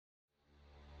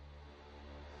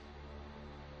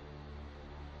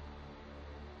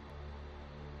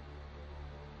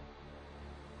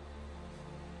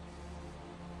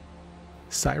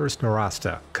Cyrus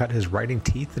Nowrasteh cut his writing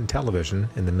teeth in television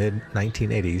in the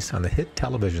mid-1980s on the hit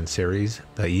television series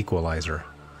The Equalizer.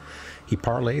 He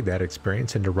parlayed that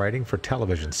experience into writing for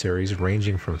television series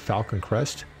ranging from Falcon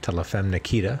Crest to La Femme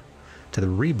Nikita to the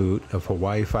reboot of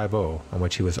Hawaii Five-0, on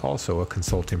which he was also a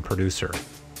consulting producer.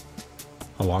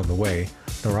 Along the way,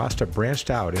 Nowrasteh branched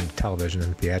out into television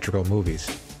and theatrical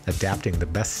movies, adapting the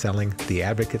best-selling The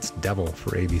Advocate's Devil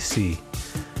for ABC,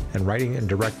 and writing and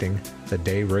directing The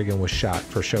Day Reagan Was Shot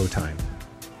for Showtime.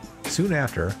 Soon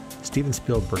after, Steven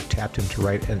Spielberg tapped him to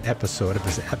write an episode of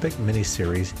his epic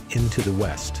miniseries Into the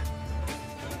West.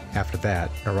 After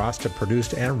that, Nowrasteh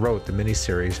produced and wrote the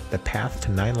miniseries The Path to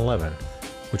 9/11,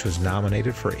 which was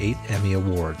nominated for 8 Emmy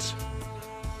Awards.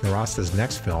 Nowrasteh's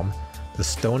next film, The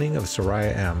Stoning of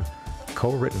Soraya M.,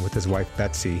 co-written with his wife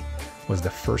Betsy, was the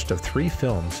first of 3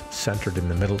 films centered in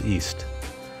the Middle East.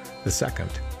 The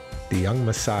second, The Young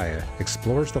Messiah,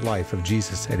 explores the life of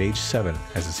Jesus at age 7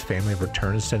 as his family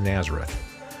returns to Nazareth.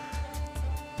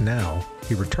 Now,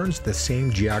 he returns to the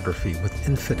same geography with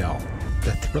INFIDEL,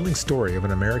 the thrilling story of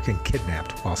an American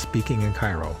kidnapped while speaking in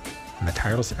Cairo, and the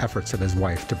tireless efforts of his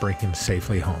wife to bring him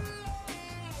safely home.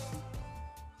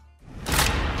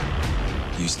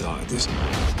 You started this.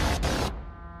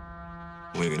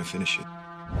 We're gonna finish it.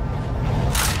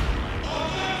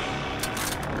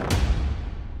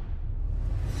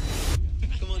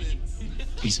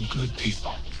 These are good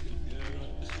people.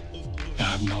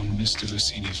 I've known Mr.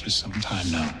 Lucini for some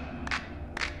time now.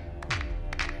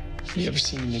 Have you ever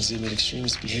seen him exhibit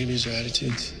extremist behaviors or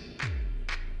attitudes?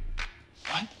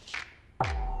 What?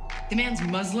 The man's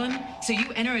Muslim, so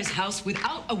you enter his house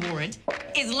without a warrant.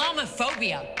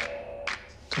 Islamophobia.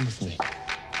 Come with me.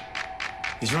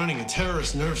 He's running a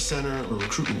terrorist nerve center or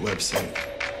recruitment website.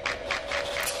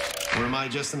 Or am I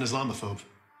just an Islamophobe?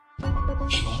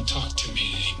 He won't talk to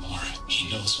me anymore. He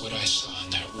knows what I saw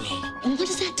in that room. And what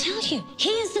does that tell you? He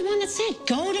is the one that said,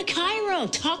 go to Cairo,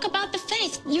 talk about the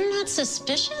faith. You're not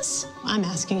suspicious? I'm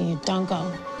asking you, don't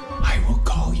go. I will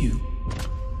call you.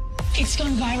 It's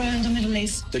gone viral in the Middle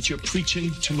East. That you're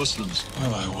preaching to Muslims.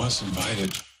 Well, I was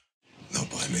invited. Not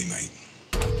by me, mate.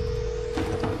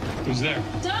 Who's there?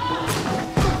 Dog!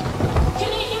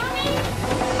 Can you hear me?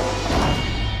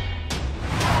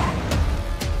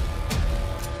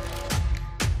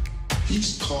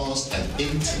 He's caused an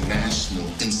international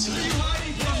incident.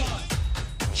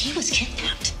 He was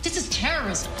kidnapped. This is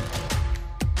terrorism.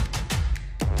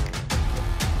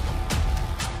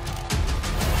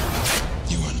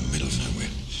 You are in the middle of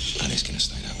nowhere, and it's gonna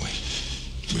stay that way.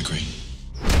 We agree?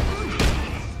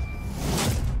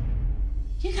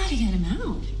 You gotta get him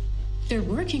out. They're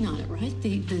working on it, right?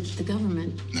 The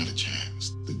government. Not a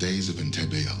chance. The days of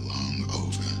Entebbe are long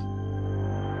over.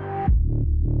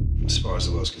 As far as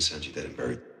the world's concerned, you're dead and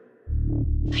buried.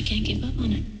 I can't give up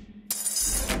on it.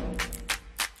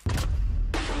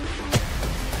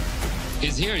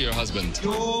 Is here your husband?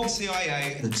 You're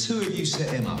CIA. The two of you set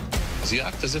him up. You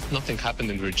act as if nothing happened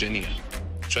in Virginia.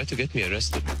 Try to get me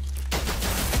arrested.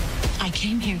 I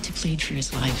came here to plead for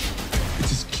his life. It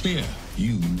is clear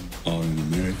you are an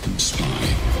American spy.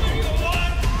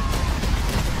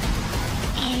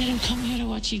 I didn't come here to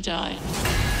watch you die.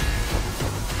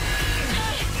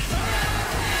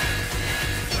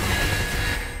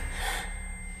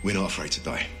 We're not afraid to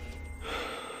die.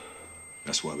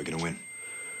 That's why we're gonna win.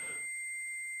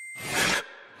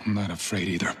 I'm not afraid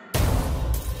either.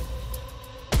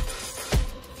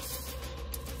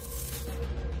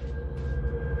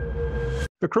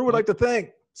 The crew would like to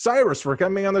thank Cyrus for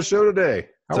coming on the show today.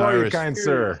 How are you, kind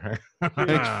sir?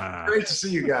 Great to see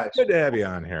you guys. Good to have you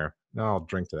on here. Now I'll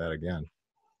drink to that again.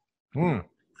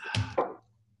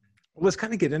 Let's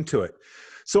kind of get into it.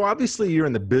 So obviously you're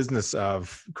in the business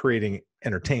of creating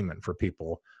entertainment for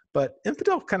people, but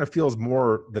Infidel kind of feels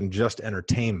more than just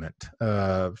entertainment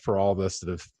for all of us that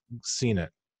have seen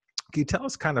it. Can you tell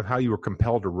us kind of how you were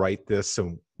compelled to write this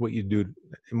and what you do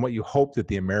and what you hope that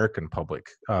the American public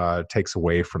takes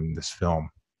away from this film?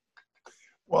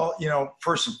 Well, you know,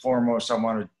 first and foremost, I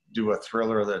want to do a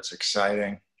thriller that's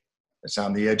exciting, that's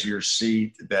on the edge of your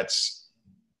seat, that's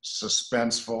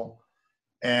suspenseful.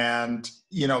 And,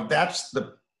 you know, that's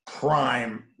the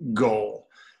prime goal.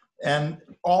 And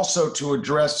also to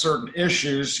address certain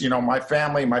issues. You know, my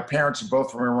family, my parents are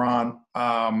both from Iran.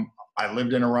 I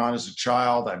lived in Iran as a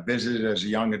child. I visited as a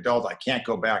young adult. I can't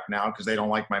go back now because they don't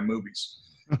like my movies.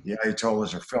 The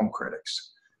Ayatollahs are film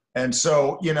critics. And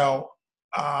so, you know,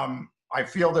 I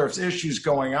feel there's issues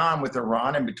going on with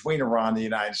Iran and between Iran and the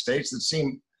United States that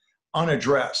seem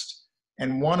unaddressed.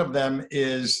 And one of them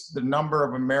is the number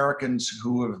of Americans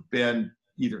who have been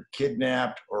either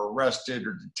kidnapped or arrested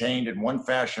or detained in one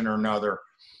fashion or another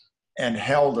and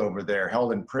held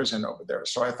in prison over there.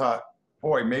 So I thought,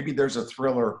 boy, maybe there's a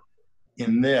thriller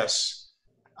in this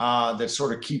that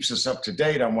sort of keeps us up to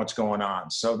date on what's going on.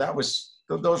 So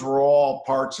those were all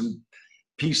parts and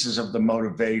pieces of the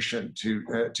motivation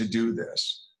to do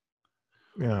this.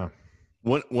 Yeah.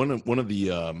 One of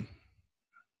the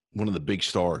big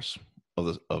stars of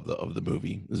the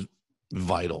movie is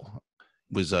Vital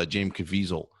was James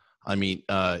Caviezel. I mean,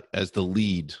 as the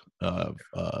lead of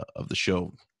the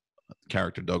show,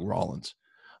 character Doug Rollins.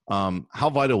 How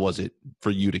vital was it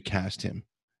for you to cast him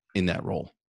in that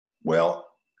role? Well,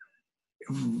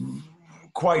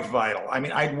 quite vital. I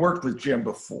mean, I'd worked with Jim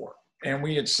before, and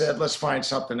we had said, let's find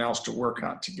something else to work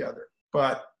on together.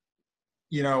 But,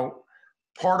 you know,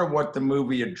 part of what the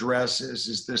movie addresses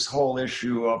is this whole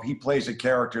issue of he plays a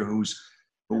character who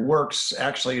works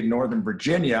actually in Northern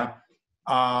Virginia,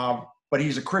 but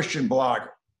he's a Christian blogger,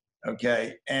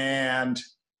 okay? And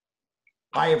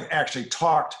I have actually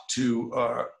talked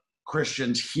to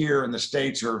Christians here in the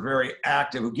States who are very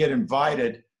active, who get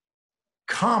invited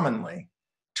commonly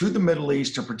to the Middle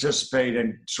East to participate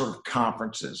in sort of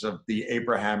conferences of the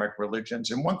Abrahamic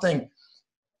religions. And one thing,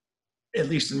 at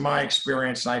least in my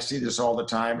experience, and I see this all the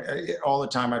time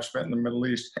I've spent in the Middle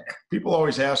East, people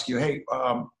always ask you, hey,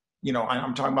 you know,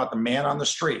 I'm talking about the man on the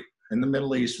street in the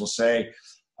Middle East will say,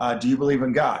 do you believe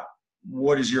in God?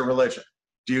 What is your religion?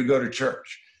 Do you go to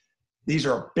church? These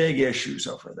are big issues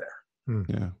over there.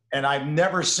 Yeah. And I've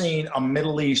never seen a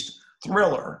Middle East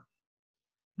thriller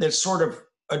that sort of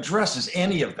addresses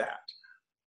any of that.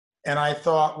 And I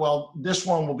thought, well, this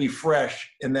one will be fresh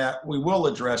in that we will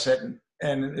address it.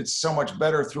 And it's so much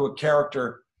better through a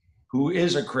character who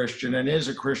is a Christian and is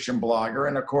a Christian blogger.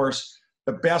 And of course,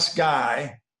 the best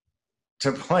guy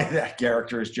to play that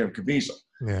character is Jim Caviezel.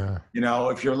 Yeah. You know,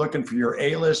 if you're looking for your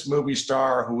A-list movie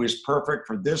star who is perfect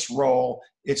for this role,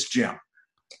 it's Jim.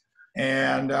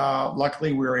 And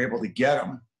luckily we were able to get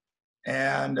him.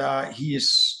 And he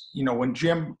is, you know, when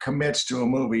Jim commits to a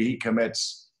movie, he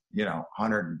commits, you know,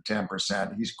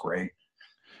 110%. He's great.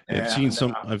 And,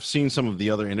 I've seen some of the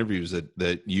other interviews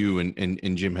that you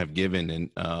and Jim have given,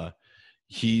 and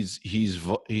he's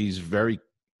very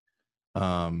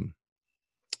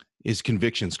his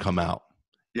convictions come out.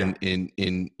 Yeah.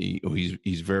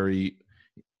 He's very,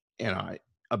 you know,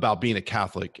 about being a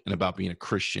Catholic and about being a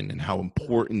Christian and how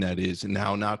important that is, and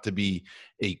how not to be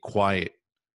a quiet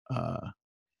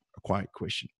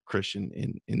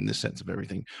Christian in the sense of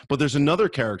everything. But there's another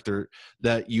character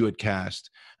that you had cast,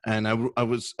 and I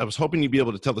was hoping you'd be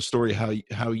able to tell the story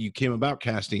how you came about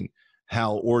casting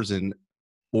Hal Orzan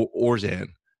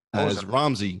as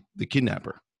Ramsey, the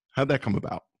kidnapper. How'd that come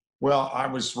about? Well, I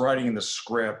was writing the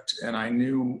script, and I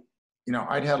knew, you know,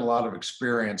 I'd had a lot of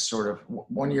experience. Sort of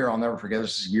one year, I'll never forget.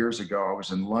 This is years ago. I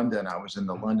was in London. I was in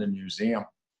the London Museum,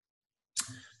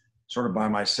 sort of by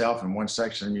myself in one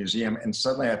section of the museum, and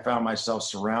suddenly I found myself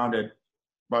surrounded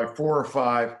by 4 or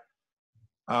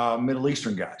 5 Middle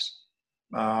Eastern guys.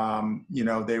 You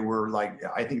know, they were like,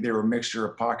 I think they were a mixture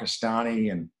of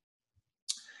Pakistani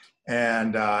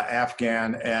and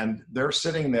Afghan, and they're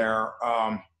sitting there.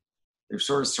 They've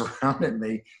sort of surrounded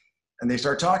me, and they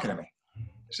start talking to me. They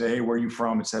say, hey, where are you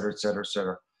from, et cetera, et cetera, et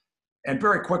cetera. And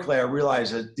very quickly, I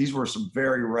realized that these were some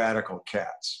very radical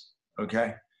cats,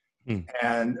 okay?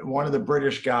 And one of the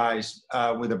British guys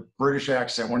with a British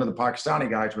accent, one of the Pakistani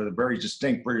guys with a very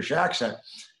distinct British accent,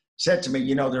 said to me,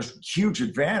 you know, there's huge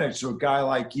advantage to a guy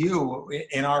like you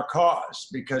in our cause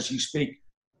because you speak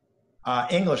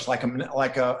English like an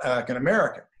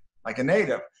American, like a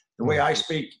native, the way I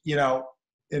speak, you know,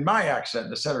 in my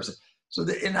accent, et cetera. So,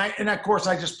 and of course,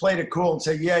 I just played it cool and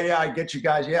said, yeah, I get you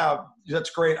guys. Yeah, that's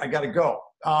great. I got to go.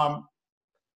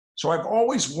 So I've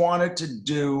always wanted to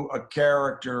do a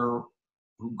character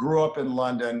who grew up in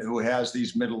London, who has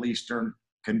these Middle Eastern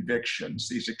convictions,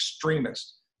 these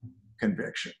extremist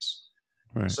convictions.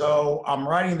 Right. So I'm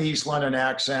writing the East London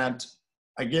accent.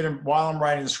 While I'm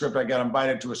writing the script, I got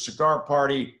invited to a cigar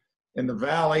party in the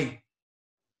Valley,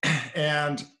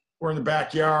 and we're in the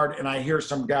backyard, and I hear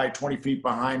some guy 20 feet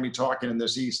behind me talking in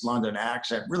this East London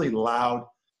accent, really loud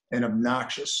and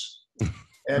obnoxious.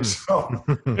 And so,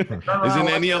 isn't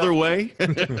any other way?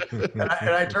 and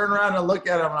I turn around and look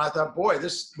at him, and I thought, boy,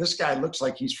 this guy looks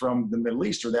like he's from the Middle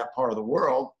East or that part of the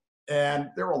world. And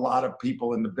there were a lot of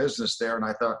people in the business there, and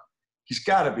I thought, he's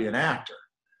got to be an actor.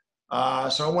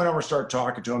 So I went over and started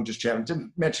talking to him, just chatting.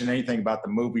 Didn't mention anything about the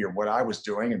movie or what I was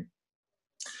doing, and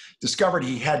discovered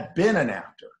he had been an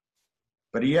actor,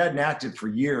 but he hadn't acted for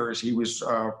years. He was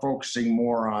focusing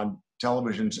more on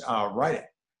television's writing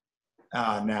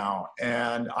now.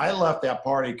 And I left that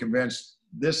party convinced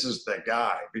this is the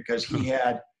guy, because he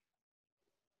had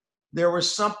there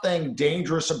was something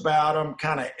dangerous about him,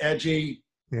 kind of edgy,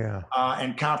 Yeah.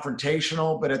 And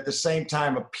confrontational, but at the same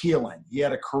time appealing. He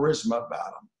had a charisma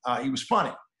about him. He was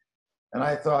funny. And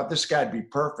I thought this guy'd be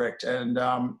perfect. And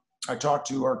I talked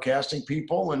to our casting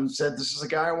people and said, this is the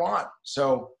guy I want.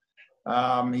 So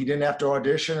he didn't have to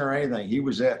audition or anything. He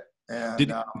was it. And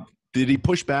did he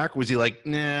push back? Was he like,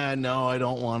 nah, no, I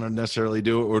don't want to necessarily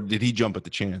do it? Or did he jump at the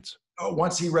chance?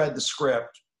 Once he read the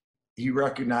script, he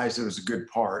recognized it was a good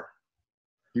part.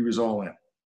 He was all in.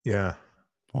 Yeah.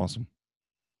 Awesome.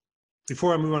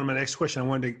 Before I move on to my next question, I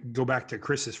wanted to go back to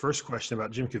Chris's first question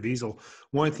about Jim Caviezel.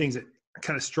 One of the things that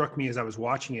kind of struck me as I was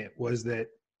watching it was that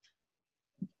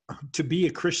to be a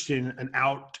Christian, an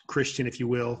out Christian, if you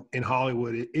will, in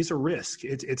Hollywood is a risk.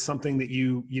 It's something that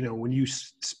you know, when you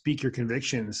speak your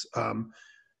convictions,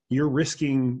 you're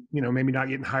risking, you know, maybe not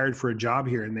getting hired for a job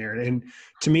here and there. And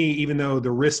to me, even though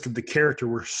the risk of the character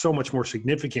were so much more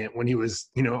significant when he was,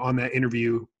 you know, on that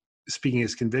interview speaking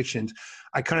his convictions,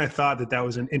 I kind of thought that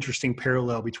was an interesting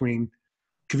parallel between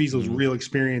Caviezel's real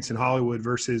experience in Hollywood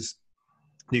versus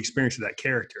the experience of that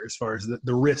character, as far as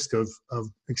the risk of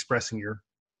expressing your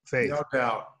faith.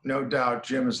 No doubt.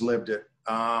 Jim has lived it.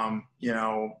 You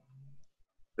know,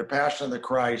 the Passion of the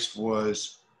Christ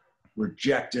was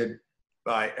rejected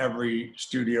by every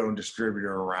studio and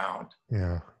distributor around.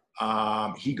 Yeah.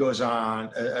 He goes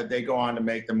on, they go on to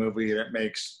make the movie that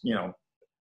makes, you know,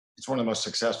 it's one of the most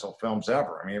successful films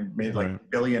ever. I mean, it made like $1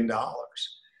 billion.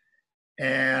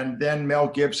 And then Mel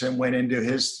Gibson went into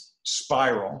his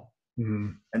spiral,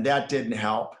 and that didn't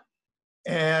help.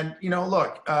 And, you know,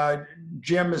 look,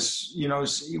 Jim is, you know,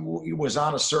 he was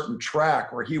on a certain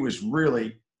track where he was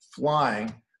really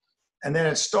flying, and then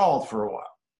it stalled for a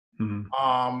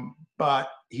while. But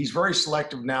he's very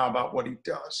selective now about what he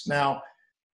does. Now,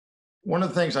 one of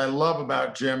the things I love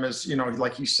about Jim is, you know,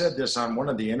 like he said this on one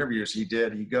of the interviews he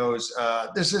did, he goes,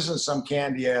 this isn't some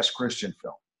candy-ass Christian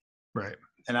film. Right.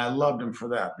 And I loved him for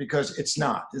that, because it's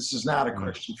not. This is not a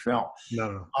Christian film.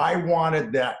 No. I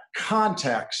wanted that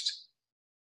context,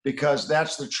 because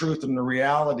that's the truth and the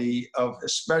reality of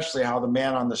especially how the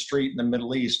man on the street in the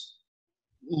Middle East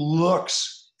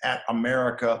looks at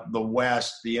America, the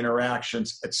West, the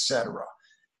interactions, etc.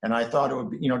 And I thought it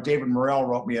would be, you know, David Morrell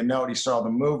wrote me a note. He saw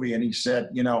the movie and he said,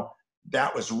 you know,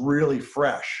 that was really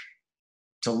fresh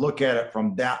to look at it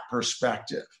from that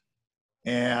perspective.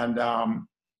 And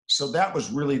so that was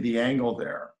really the angle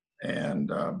there.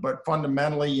 And but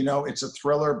fundamentally, you know, it's a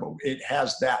thriller, but it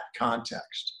has that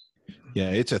context.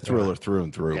 Yeah, it's a thriller through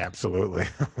and through. Yeah, absolutely.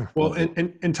 Well,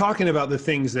 and talking about the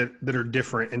things that are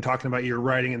different, and talking about your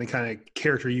writing and the kind of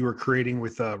character you were creating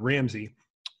with Ramsey,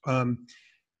 one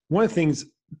of the things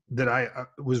that I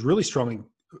was really strongly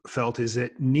felt is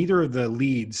that neither of the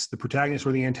leads, the protagonist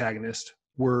or the antagonist,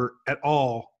 were at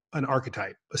all an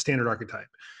archetype, a standard archetype.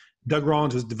 Doug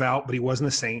Rollins was devout, but he wasn't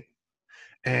a saint,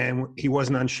 and he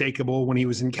wasn't unshakable when he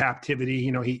was in captivity.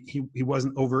 You know, he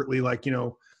wasn't overtly like, you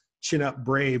know, chin up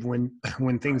brave when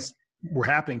things were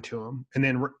happening to him. And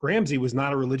then Ramsey was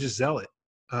not a religious zealot.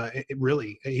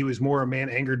 He was more a man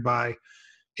angered by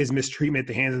his mistreatment at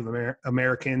the hands of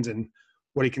Americans and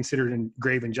what he considered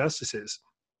grave injustices.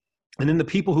 And then the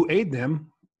people who aid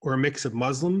them were a mix of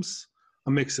Muslims,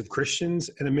 a mix of Christians,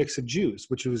 and a mix of Jews,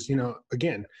 which was, you know,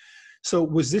 again. So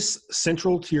was this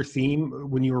central to your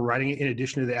theme when you were writing it, in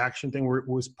addition to the action thing, where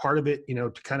was part of it, you know,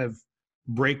 to kind of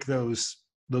break those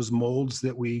molds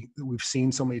that we've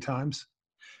seen so many times?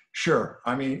 Sure.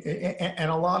 I mean,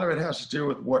 and a lot of it has to do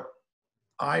with what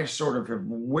I sort of have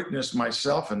witnessed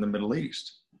myself in the Middle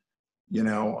East. You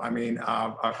know, I mean,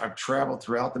 I've traveled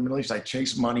throughout the Middle East. I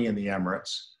chase money in the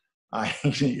Emirates.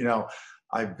 You know,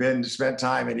 I've spent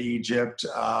time in Egypt,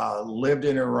 lived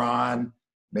in Iran,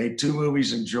 made 2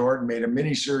 movies in Jordan, made a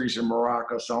miniseries in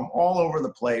Morocco. So I'm all over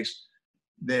the place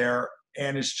there.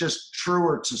 And it's just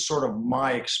truer to sort of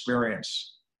my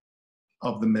experience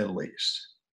of the Middle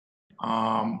East,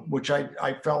 which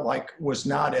I felt like was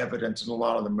not evident in a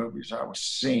lot of the movies I was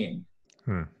seeing.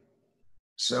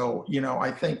 So, you know,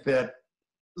 I think that,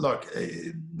 look,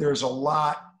 there's a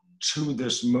lot to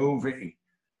this movie.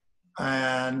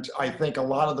 And I think a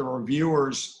lot of the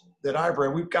reviewers that I've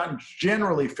read, we've gotten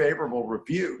generally favorable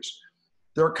reviews.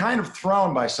 They're kind of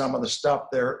thrown by some of the stuff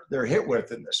they're hit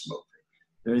with in this movie.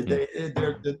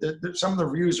 Some of the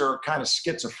reviews are kind of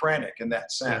schizophrenic in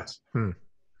that sense.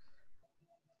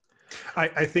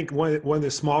 I think one of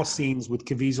the small scenes with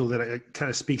Caviezel that kind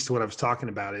of speaks to what I was talking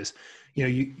about is, you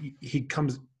know,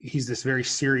 he's this very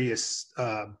serious,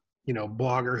 you know,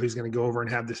 blogger who's going to go over and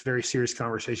have this very serious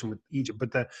conversation with Egypt.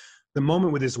 But the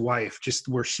moment with his wife, just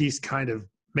where she's kind of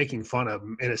making fun of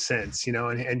him in a sense, you know,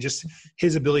 and just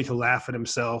his ability to laugh at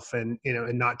himself and, you know,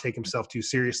 and not take himself too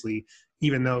seriously,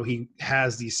 even though he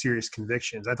has these serious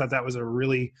convictions. I thought that was a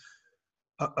really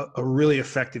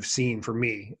effective scene for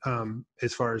me,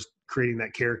 as far as creating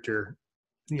that character,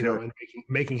 you know, and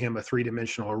making him a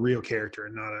three-dimensional, a real character,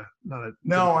 and not a.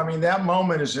 No, I mean, that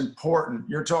moment is important.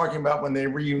 You're talking about when they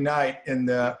reunite in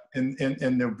the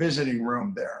visiting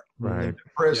room there, right, in the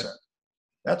prison. Yeah.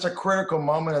 That's a critical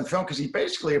moment in the film because he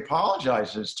basically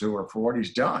apologizes to her for what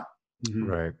he's done. Mm-hmm.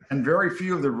 Right. And very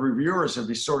few of the reviewers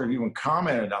have sort of even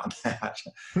commented on that.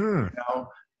 You know?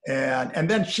 And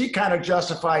then she kind of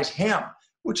justifies him,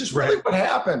 which is really what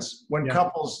happens when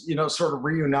couples, you know, sort of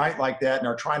reunite like that and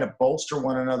are trying to bolster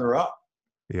one another up.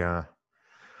 Yeah.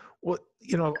 Well,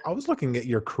 you know, I was looking at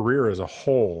your career as a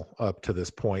whole up to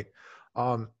this point.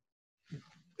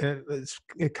 And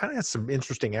it kind of has some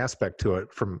interesting aspect to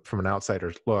it from an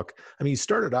outsider's look. I mean, you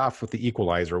started off with The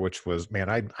Equalizer, which was,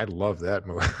 man, I love that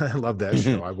movie. I love that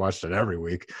show. I watched it every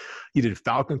week. You did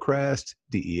Falcon Crest,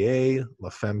 DEA,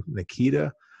 La Femme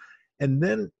Nikita. And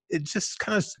then it just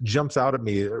kind of jumps out at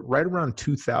me right around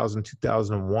 2000,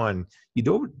 2001. You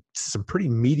dove into some pretty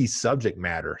meaty subject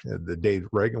matter. The day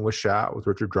Reagan was shot with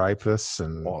Richard Dreyfuss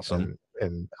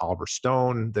and Oliver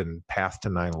Stone, then Path to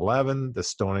 9/11, the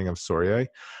stoning of Soria.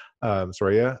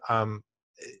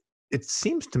 It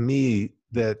seems to me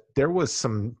that there was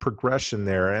some progression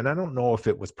there, and I don't know if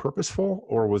it was purposeful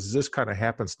or was this kind of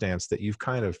happenstance that you've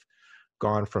kind of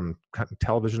gone from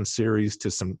television series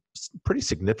to some pretty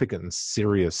significant and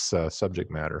serious subject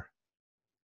matter.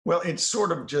 Well, it's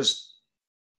sort of just,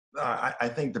 I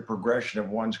think the progression of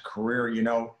one's career, you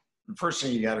know, the first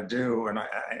thing you got to do,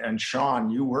 and Sean,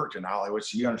 you worked in Hollywood,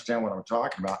 so you understand what I'm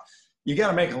talking about. You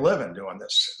got to make a living doing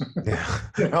this. Yeah.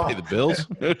 You know? Pay the bills.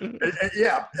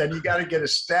 Yeah, and you got to get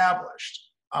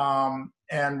established.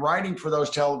 And writing for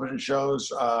those television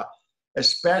shows,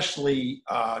 especially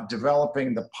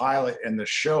developing the pilot and the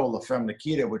show La Femme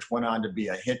Nikita, which went on to be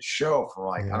a hit show for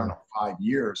like, I don't know, 5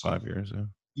 years. 5 years, yeah.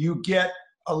 You get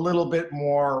a little bit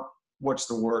more, what's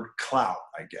the word, clout,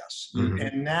 I guess. Mm-hmm.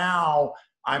 And now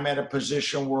I'm at a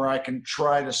position where I can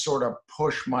try to sort of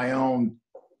push my own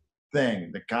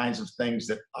thing, the kinds of things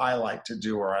that I like to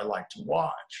do or I like to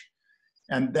watch.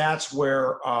 And that's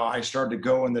where I started to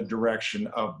go in the direction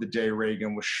of The Day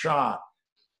Reagan Was Shot.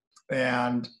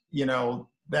 And, you know,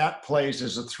 that plays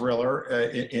as a thriller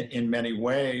in many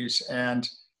ways. And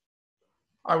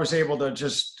I was able to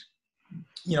just,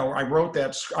 you know, I wrote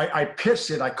that, I pitched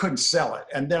it, I couldn't sell it.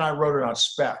 And then I wrote it on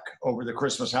spec over the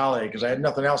Christmas holiday because I had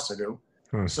nothing else to do.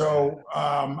 So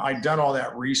I'd done all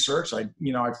that research. I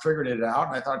figured it out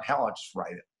and I thought, hell, I'll just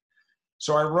write it.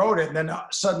 So I wrote it and then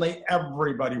suddenly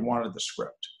everybody wanted the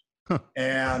script.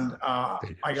 And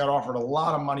I got offered a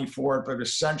lot of money for it, but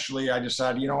essentially I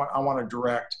decided, you know what, I want to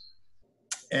direct.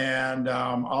 And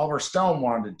Oliver Stone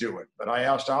wanted to do it. But I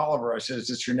asked Oliver, I said, is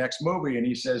this your next movie? And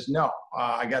he says, no,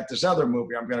 I got this other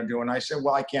movie I'm going to do. And I said,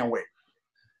 well, I can't wait.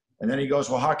 And then he goes,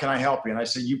 well, how can I help you? And I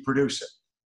said, you produce it.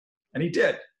 And he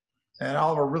did. And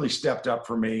Oliver really stepped up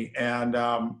for me. And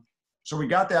so we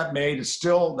got that made. It's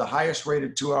still the highest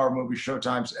rated 2-hour movie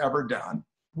Showtime's ever done.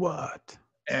 What?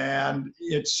 And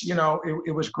it's, you know,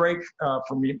 it was great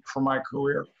for me, for my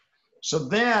career. So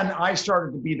then I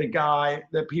started to be the guy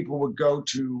that people would go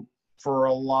to for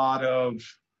a lot of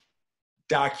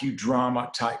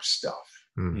docudrama type stuff.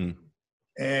 Mm-hmm.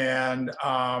 And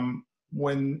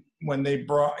when they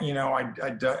brought, you know,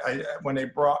 when they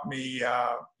brought me,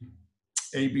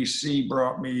 ABC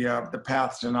brought me The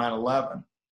Path to 9/11.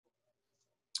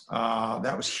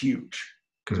 That was huge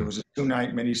because it was a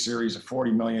 2-night miniseries, a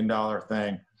 $40 million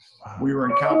thing. Wow. We were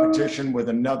in competition with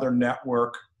another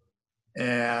network,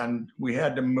 and we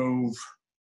had to move.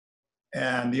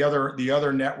 And the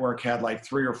other network had like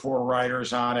 3 or 4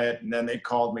 writers on it, and then they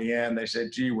called me in. They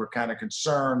said, "Gee, we're kind of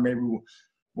concerned. Maybe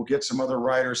we'll get some other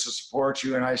writers to support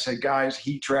you." And I said, "Guys,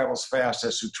 he travels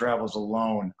fastest who travels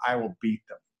alone. I will beat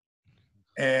them."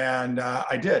 And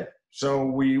I did. So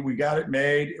we got it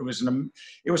made. It was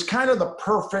kind of the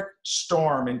perfect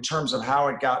storm in terms of how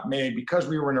it got made because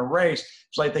we were in a race.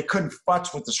 It's like they couldn't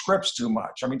futz with the scripts too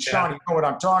much. I mean, Sean, you know what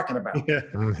I'm talking about. Yeah.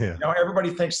 You know, everybody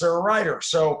thinks they're a writer.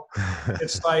 So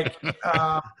it's like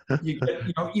you get,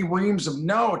 you know, reams of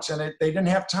notes, and they didn't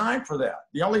have time for that.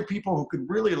 The only people who could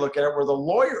really look at it were the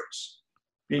lawyers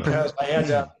because I had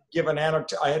to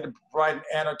provide an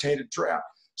annotated draft.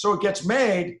 So it gets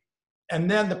made. And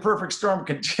then the perfect storm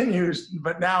continues,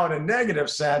 but now in a negative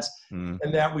sense, in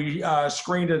that we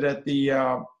screened it at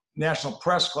the National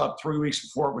Press Club 3 weeks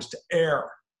before it was to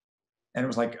air. And it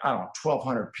was like, I don't know,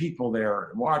 1,200 people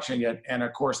there watching it. And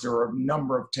of course, there were a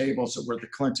number of tables that were the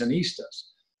Clintonistas.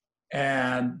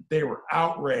 And they were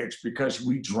outraged because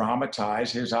we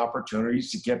dramatized his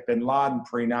opportunities to get bin Laden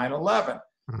pre 9/11.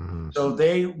 So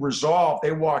they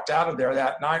walked out of there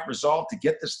that night, resolved to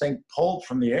get this thing pulled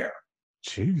from the air.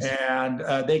 Jeez.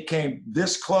 And they came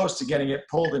this close to getting it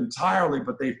pulled entirely,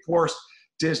 but they forced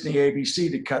Disney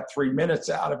ABC to cut 3 minutes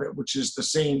out of it, which is the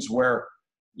scenes where,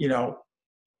 you know,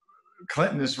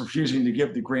 Clinton is refusing to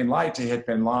give the green light to hit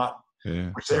bin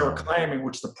Laden, which they were claiming,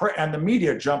 and the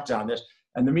media jumped on this,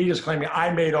 and the media is claiming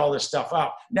I made all this stuff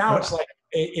up. Now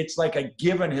it's like a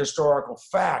given historical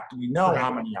fact. We know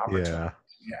how many opportunities.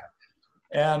 Yeah.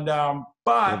 And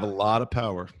but they have a lot of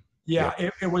power. Yeah,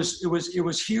 it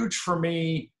was huge for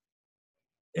me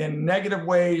in negative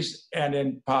ways and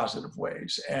in positive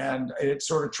ways. And it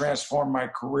sort of transformed my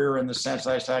career in the sense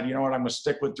I said, you know what, I'm going to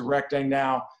stick with directing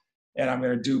now, and I'm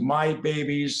going to do my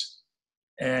babies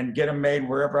and get them made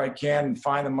wherever I can and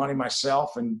find the money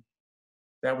myself. And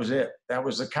that was it. That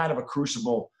was a kind of a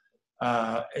crucible,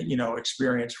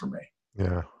 experience for me.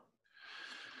 Yeah.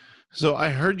 So I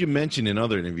heard you mention in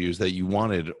other interviews that you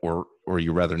wanted, or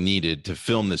you rather needed, to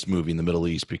film this movie in the Middle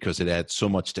East because it adds so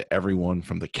much to everyone,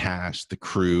 from the cast, the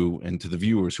crew, and to the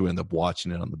viewers who end up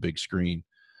watching it on the big screen.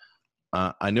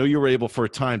 I know you were able for a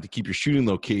time to keep your shooting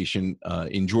location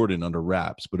in Jordan under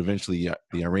wraps, but eventually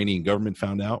the Iranian government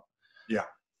found out. Yeah.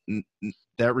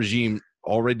 That regime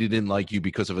already didn't like you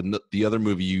because of the other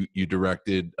movie you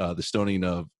directed, The Stoning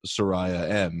of Soraya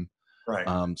M.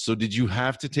 Right. So did you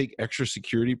have to take extra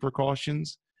security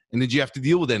precautions? And did you have to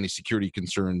deal with any security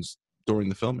concerns during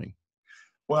the filming?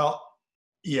 Well,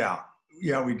 yeah,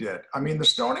 we did. I mean, The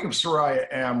Stoning of Soraya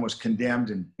M. was condemned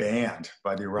and banned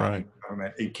by the Iranian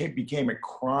government. It became a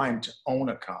crime to own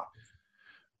a copy.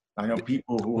 I know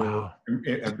people who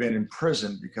have been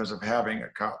imprisoned because of having a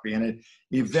copy, and it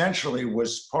eventually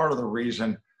was part of the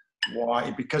reason why,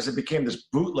 because it became this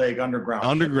bootleg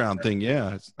underground thing.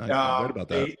 Yeah, I read about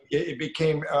that. It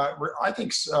became, I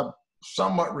think,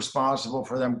 somewhat responsible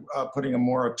for them putting a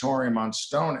moratorium on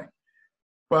stoning.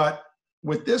 But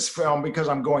with this film, because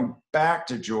I'm going back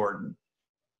to Jordan,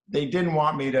 they didn't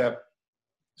want me to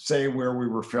say where we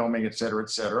were filming, et cetera,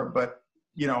 et cetera. But,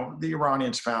 you know, the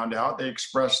Iranians found out. They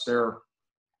expressed their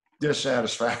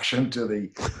dissatisfaction to the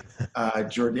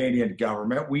Jordanian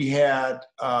government. We had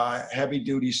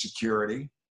heavy-duty security,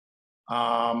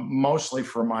 mostly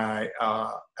for my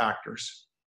actors.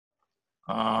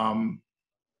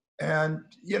 And,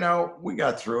 you know, we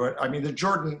got through it. I mean, the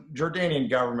Jordanian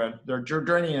government, their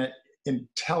Jordanian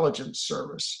intelligence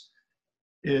service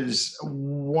is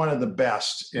one of the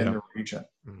best in the region.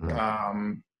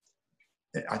 Mm-hmm.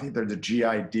 I think they're the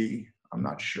GID. I'm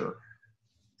not sure.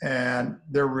 And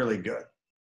they're really good.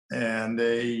 And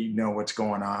they know what's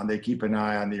going on. They keep an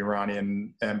eye on the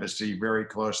Iranian embassy very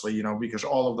closely, you know, because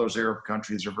all of those Arab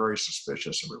countries are very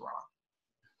suspicious of Iran.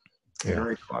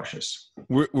 Very cautious.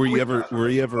 Were you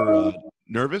ever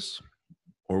nervous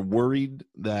or worried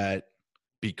that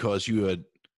because you had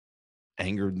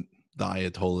angered the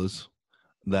Ayatollahs,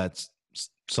 that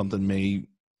something may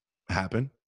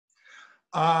happen?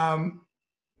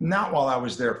 Not while I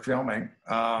was there filming.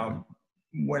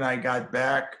 When I got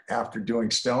back after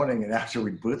doing stoning and after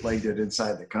we bootlegged it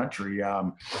inside the country, I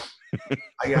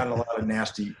got a lot of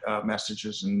nasty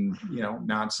messages and, you know,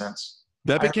 nonsense.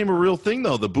 That became a real thing,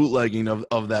 though, the bootlegging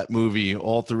of that movie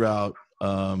all throughout, you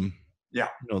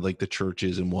know, like the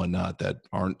churches and whatnot that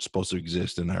aren't supposed to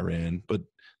exist in Iran. But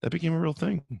that became a real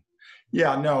thing.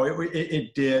 Yeah, no,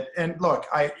 it did. And look,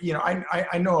 I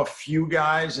know a few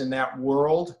guys in that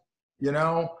world, you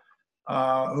know,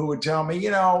 who would tell me,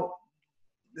 you know,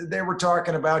 they were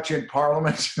talking about you in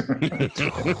Parliament,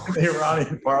 the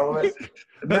Iranian Parliament.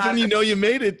 That's when you know you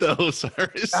made it, though,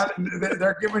 Cyrus.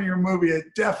 They're giving your movie a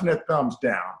definite thumbs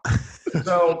down.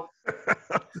 So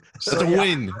that's a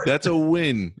win. That's a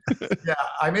win. Yeah,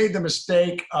 I made the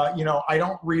mistake. You know, I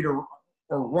don't read or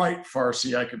write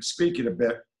Farsi. I could speak it a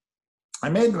bit. I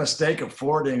made the mistake of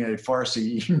forwarding a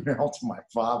Farsi email to my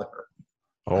father.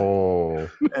 Oh.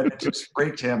 And it just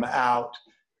freaked him out.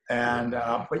 And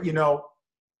but you know,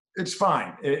 it's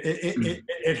fine.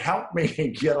 It helped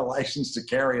me get a license to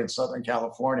carry in Southern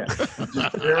California.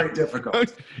 It's very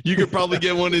difficult. You could probably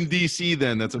get one in DC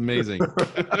then. That's amazing.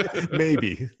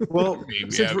 Maybe. Well,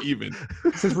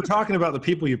 since we're talking about the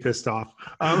people you pissed off,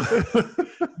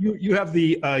 you have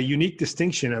the unique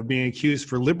distinction of being accused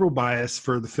for liberal bias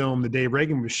for the film The Day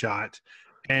Reagan Was Shot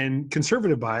and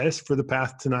conservative bias for The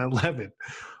Path to 9/11.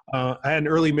 I had an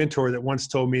early mentor that once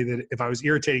told me that if I was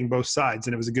irritating both sides,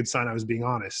 then it was a good sign I was being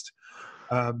honest.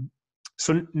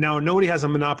 So now nobody has a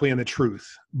monopoly on the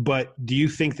truth, but do you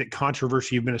think that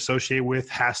controversy you've been associated with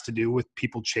has to do with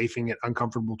people chafing at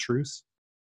uncomfortable truths?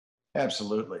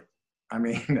 Absolutely. I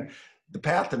mean, the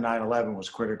path to 9/11 was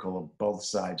critical of both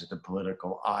sides of the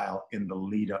political aisle in the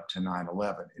lead up to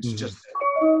 9/11. It's just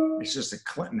that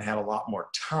Clinton had a lot more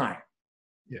time.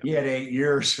 Yeah. He had 8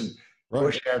 years and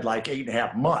Bush had like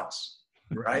 8.5 months,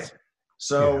 right?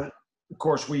 So, of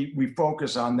course, we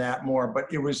focus on that more, but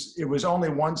it was only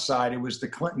one side. It was the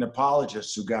Clinton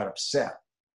apologists who got upset.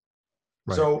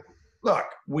 Right. So, look,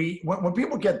 when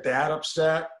people get that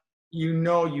upset, you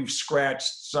know you've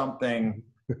scratched something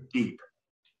deep.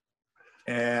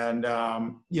 And,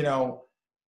 you know,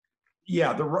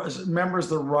 yeah, the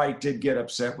members of the right did get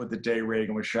upset with the day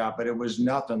Reagan was shot, but it was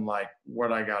nothing like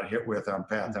what I got hit with on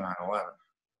path to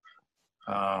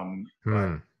 9/11.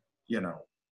 But, you know,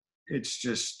 it's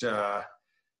just,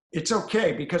 it's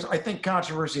okay because I think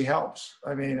controversy helps.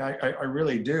 I mean, I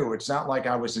really do. It's not like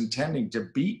I was intending to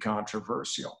be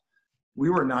controversial. We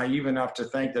were naive enough to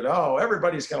think that, oh,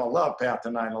 everybody's going to love path to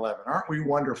 9/11. Aren't we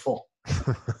wonderful?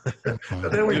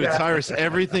 Dude, Cyrus,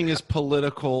 everything is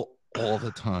political all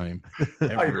the time.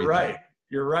 Oh, you're right.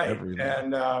 You're right. Everything.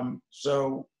 And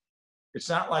so it's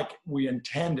not like we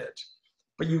intend it,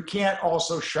 but you can't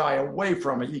also shy away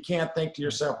from it. You can't think to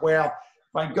yourself, well,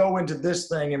 if I go into this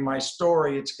thing in my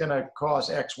story, it's going to cause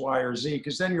X, Y, or Z,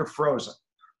 because then you're frozen.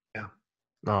 Yeah.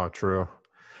 Oh, true.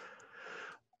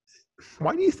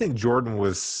 Why do you think Jordan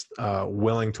was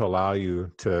willing to allow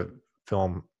you to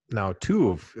film now 2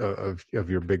 of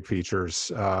your big features,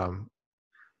 you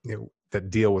know, that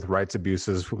deal with rights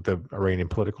abuses with the Iranian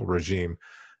political regime?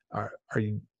 Were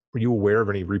you aware of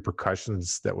any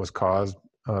repercussions that was caused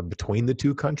between the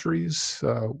 2 countries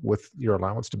with your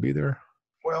allowance to be there?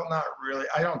 Well, not really.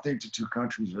 I don't think the 2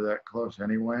 countries are that close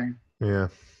anyway. Yeah.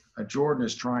 Jordan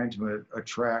is trying to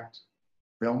attract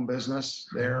film business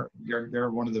there. They're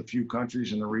one of the few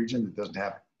countries in the region that doesn't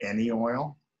have any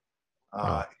oil.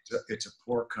 It's a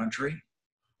poor country.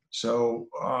 So,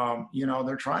 you know,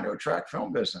 they're trying to attract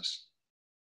film business.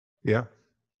 Yeah.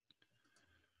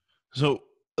 So,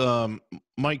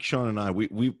 Mike, Sean, and I,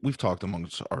 we've talked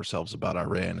amongst ourselves about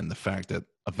Iran and the fact that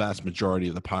a vast majority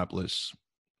of the populace,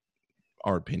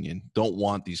 our opinion, don't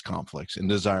want these conflicts and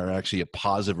desire actually a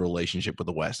positive relationship with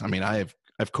the West. I mean, I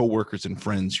have coworkers and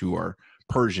friends who are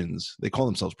Persians. They call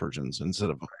themselves Persians instead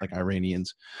of like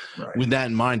Iranians. Right. With that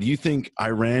in mind, do you think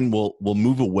Iran will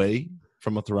move away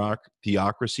from a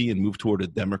theocracy and move toward a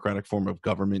democratic form of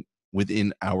government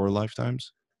within our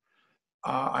lifetimes?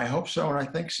 I hope so, and I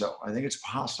think so. I think it's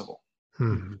possible.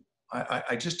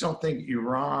 I just don't think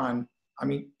Iran, I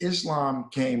mean, Islam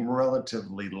came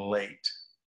relatively late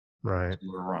to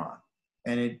Iran,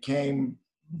 and it came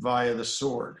via the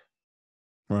sword.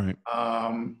 Right.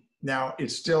 Now, it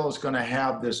still is going to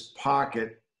have this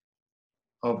pocket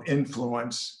of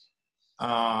influence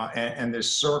and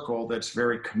this circle that's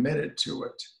very committed to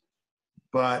it.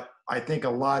 But I think a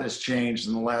lot has changed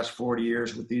in the last 40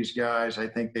 years with these guys. I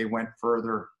think they went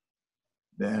further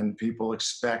than people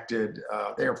expected.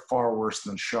 They are far worse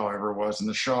than Shah ever was, and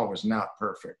the Shah was not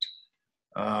perfect.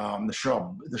 The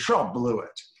Shah blew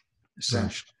it,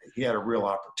 essentially. He had a real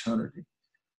opportunity.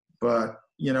 But,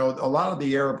 you know, a lot of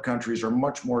the Arab countries are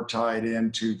much more tied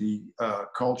into the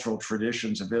cultural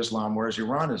traditions of Islam, whereas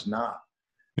Iran is not.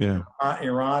 Yeah.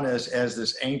 Iran has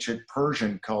this ancient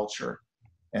Persian culture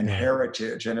and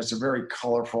heritage, and it's a very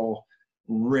colorful,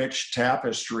 rich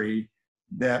tapestry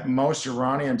that most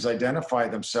Iranians identify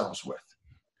themselves with,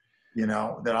 you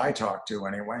know, that I talk to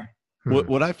anyway.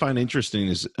 What I find interesting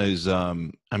is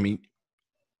I mean,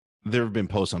 there have been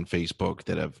posts on Facebook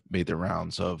that have made the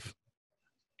rounds of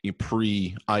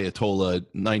pre-Ayatollah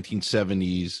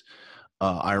 1970s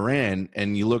Iran,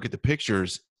 and you look at the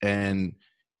pictures and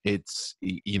it's,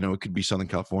 you know, it could be Southern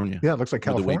California. Yeah, it looks like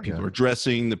California. The way people are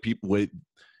dressing, the people way,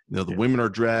 you know, the women are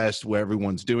dressed, what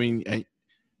everyone's doing, and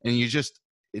you just,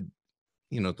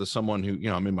 you know, to someone who, you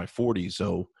know, I'm in my 40s,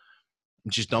 so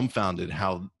I'm just dumbfounded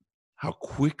how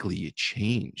quickly it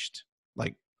changed,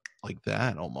 like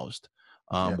that almost,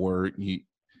 where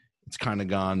it's kind of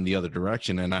gone the other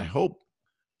direction, and I hope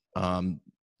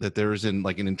that there isn't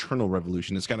like an internal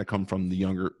revolution. It's got to come from the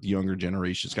younger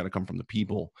generation. It's got to come from the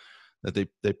people, that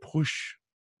they push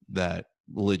that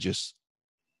religious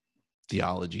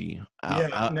theology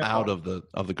out of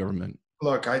the government.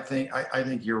 Look, I think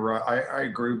you're right. I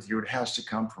agree with you. It has to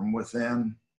come from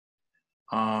within.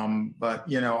 But,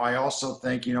 you know, I also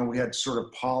think, you know, we had sort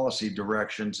of policy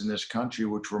directions in this country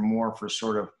which were more for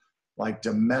sort of like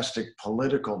domestic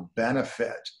political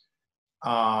benefit,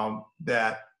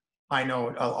 that I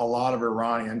know a lot of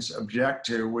Iranians object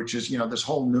to, which is, this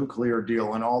whole nuclear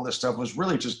deal and all this stuff was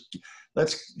really just,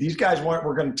 these guys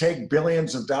we're going to take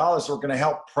billions of dollars, we're going to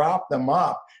help prop them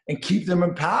up and keep them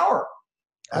in power.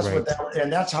 That's right.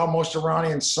 and that's how most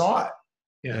Iranians saw it.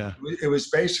 Yeah. It was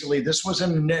basically, this was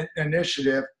an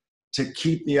initiative to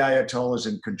keep the Ayatollahs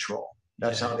in control.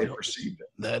 That's how they perceived it.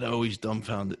 That always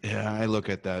dumbfounded. Yeah, I look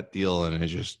at that deal and I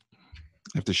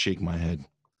have to shake my head.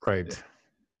 Right.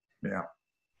 Yeah.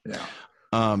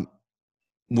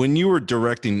 When you were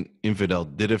directing Infidel,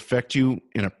 did it affect you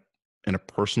in a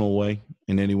personal way,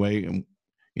 in any way? And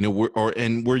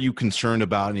were you concerned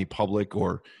about any public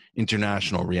or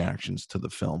international reactions to the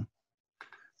film?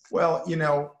 Well,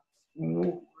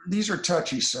 these are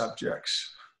touchy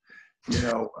subjects.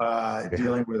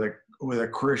 Dealing with a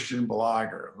Christian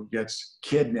blogger who gets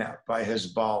kidnapped by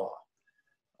Hezbollah,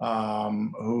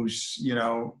 who's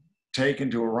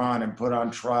taken to Iran and put on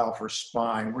trial for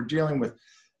spying. We're dealing with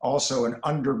also an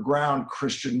underground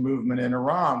Christian movement in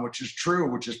Iran, which is true,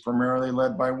 which is primarily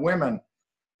led by women.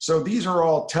 So these are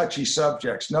all touchy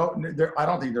subjects. I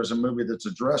don't think there's a movie that's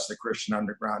addressed the Christian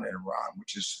underground in Iran,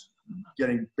 which is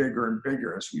getting bigger and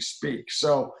bigger as we speak.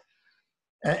 So,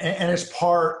 and it's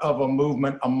part of a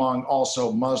movement among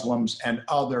also Muslims and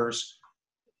others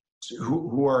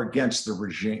who are against the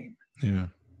regime. Yeah.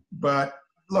 But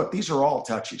look, these are all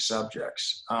touchy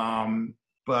subjects.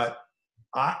 But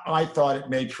I thought it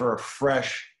made for a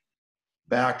fresh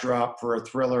backdrop for a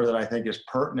thriller that I think is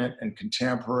pertinent and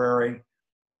contemporary.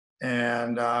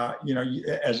 And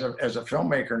as a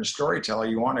filmmaker and a storyteller,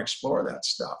 you want to explore that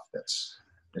stuff.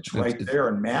 It's right there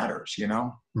and matters.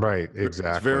 Right.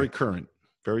 Exactly. It's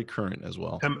very current as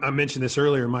well. I mentioned this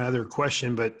earlier in my other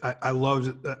question, but I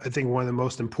loved. I think one of the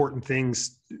most important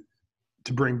things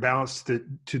to bring balance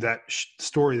to that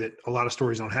story that a lot of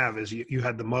stories don't have is you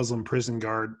had the Muslim prison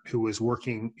guard who was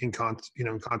working in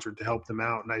concert to help them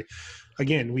out. And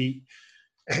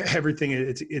everything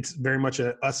it's very much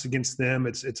a us against them.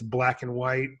 It's black and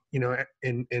white,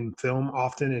 in film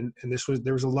often. And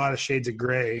there was a lot of shades of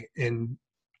gray, and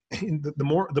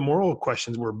the moral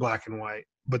questions were black and white,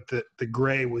 but the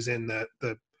gray was in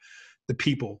the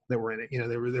people that were in it.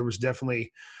 There was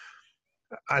definitely,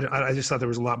 I just thought there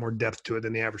was a lot more depth to it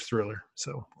than the average thriller.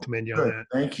 So commend you on that.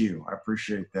 Thank you. I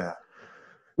appreciate that.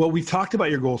 Well, we've talked about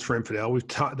your goals for Infidel. We've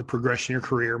taught the progression of your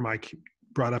career, Mike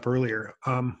brought up earlier.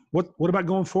 What about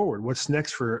going forward? What's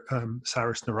next for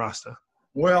Cyrus Nowrasteh?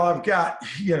 Well, I've got,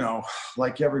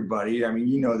 like everybody,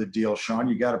 the deal, Sean,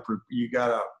 you got to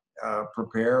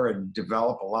prepare and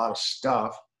develop a lot of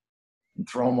stuff and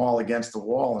throw them all against the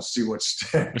wall and see what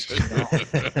sticks. You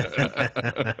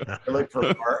look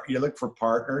for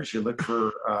partners, you look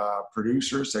for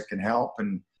producers that can help,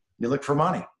 and you look for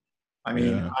money.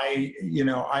 I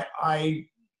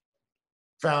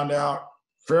found out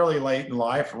fairly late in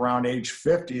life, around age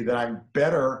 50, that I'm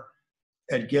better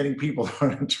at getting people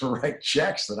to write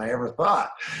checks than I ever thought.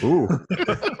 Ooh,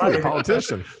 I'm a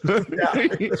politician. Yeah,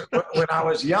 when I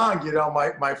was young,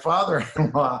 my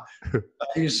father-in-law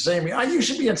used to say to me, you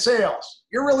should be in sales.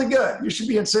 You're really good. You should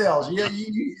be in sales. Yeah,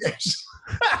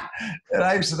 and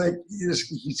I used to think,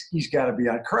 he's got to be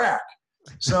on crack.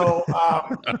 So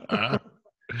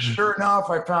sure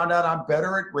enough, I found out I'm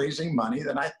better at raising money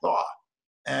than I thought.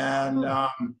 And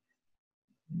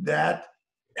that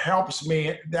helps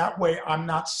me. That way I'm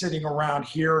not sitting around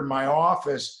here in my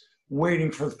office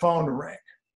waiting for the phone to ring.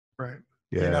 Right.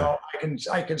 Yeah.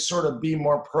 I can sort of be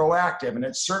more proactive, and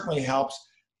it certainly helps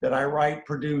that I write,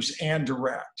 produce, and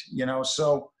direct,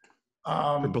 so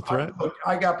Triple threat.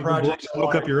 I got projects.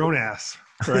 Look up your own ass,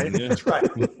 right? That's right.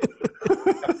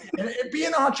 And be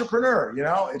an entrepreneur,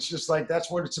 it's just like,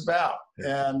 that's what it's about.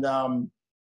 And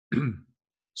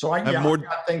so I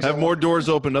have more doors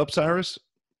opened up, Cyrus,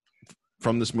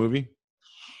 from this movie?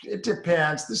 It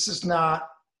depends. This is not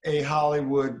a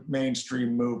Hollywood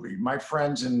mainstream movie. My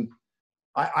friends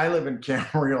I live in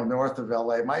Camarillo, north of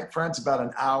LA. My friend's about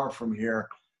an hour from here.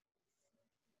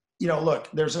 Look,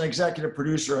 there's an executive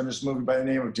producer on this movie by the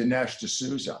name of Dinesh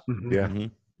D'Souza. Mm-hmm. Yeah. Mm-hmm.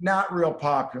 Not real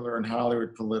popular in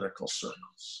Hollywood political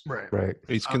circles. Right.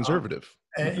 He's conservative.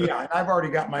 And I've already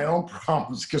got my own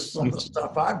problems because some of the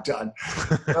stuff I've done.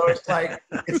 So it's like,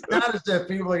 it's not as if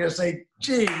people are going to say,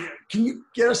 gee, can you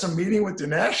get us a meeting with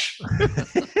Dinesh?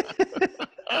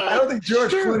 I don't think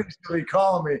George Clooney's going to be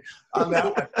calling me on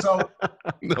that one. So,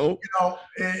 no.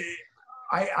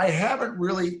 I haven't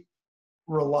really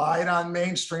relied on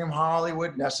mainstream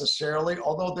Hollywood necessarily,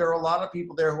 although there are a lot of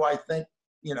people there who I think,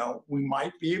 we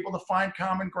might be able to find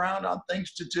common ground on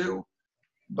things to do.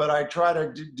 But I try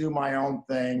to do my own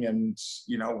thing, and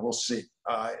we'll see.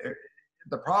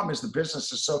 the problem is the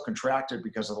business is so contracted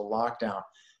because of the lockdown.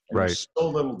 And Right. There's so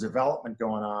little development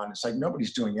going on. It's like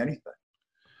nobody's doing anything.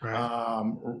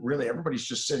 Right. Really, everybody's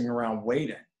just sitting around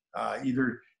waiting,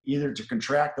 either to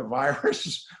contract the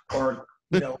virus or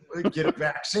get a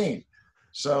vaccine.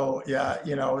 So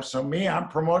so me, I'm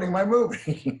promoting my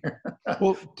movie.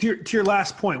 Well, to your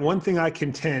last point, one thing I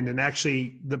contend, and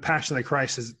actually the Passion of the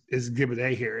Christ is Exhibit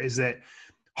A here, is that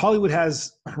Hollywood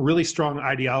has really strong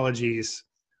ideologies,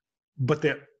 but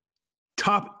the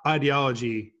top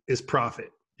ideology is profit.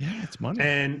 Yeah, it's money.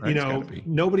 And, Right,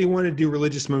 nobody wanted to do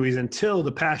religious movies until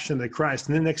the Passion of the Christ.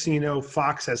 And then next thing you know,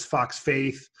 Fox has Fox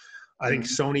Faith. I think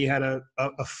Sony had a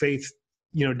faith,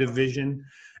 division.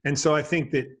 And so I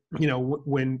think that,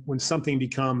 when something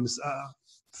becomes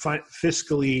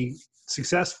fiscally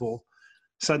successful,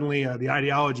 suddenly the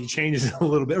ideology changes a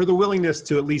little bit, or the willingness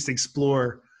to at least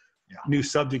explore new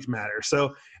subject matter.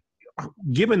 So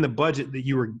given the budget that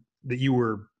you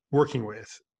were working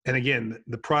with, and again,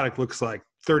 the product looks like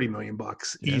 $30 million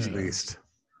easy. At least.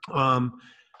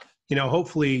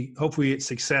 Hopefully its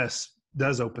success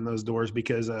does open those doors,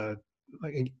 because to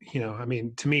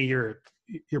me, you're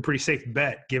a pretty safe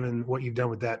bet given what you've done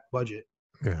with that budget.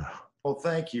 Yeah. Well,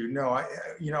 thank you. No,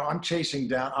 I'm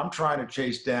trying to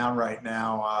chase down right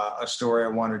now a story I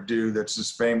want to do that's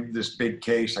this big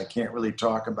case. I can't really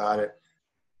talk about it,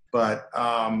 but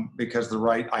because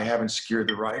I haven't secured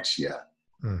the rights yet.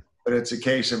 But it's a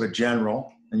case of a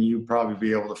general, and you'll probably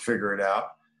be able to figure it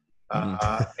out.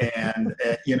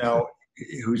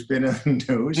 Who's been in the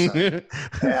news. And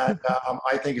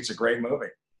I think it's a great movie.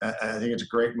 I think it's a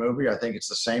great movie. I think it's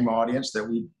the same audience that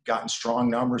we've gotten strong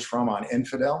numbers from on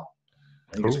Infidel.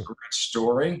 I think it's a great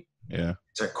story. Yeah.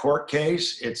 It's a court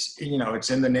case. It's, it's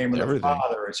in the name of the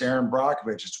father. It's Aaron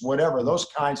Brockovich. It's whatever. Those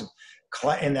kinds of,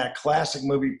 in that classic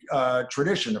movie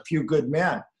tradition, A Few Good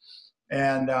Men.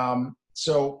 And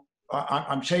so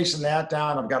I'm chasing that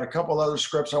down. I've got a couple other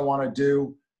scripts I want to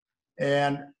do.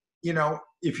 And,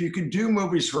 if you can do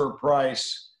movies for a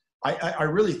price, I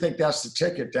really think that's the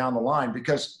ticket down the line,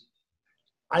 because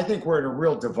I think we're at a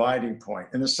real dividing point.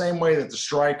 In the same way that the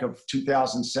strike of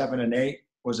 2007 and 2008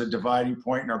 was a dividing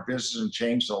point in our business and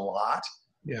changed a lot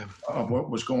of what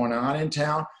was going on in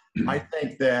town. I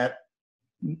think that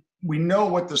we know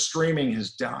what the streaming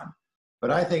has done,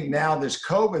 but I think now this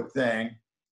COVID thing,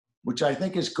 which I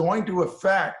think is going to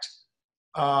affect,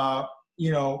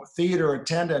 theater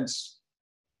attendance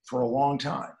for a long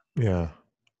time. Yeah.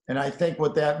 And I think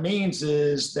what that means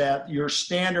is that your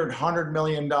standard $100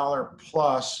 million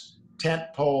plus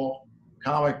tentpole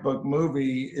comic book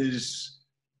movie is,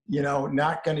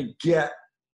 not going to get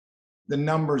the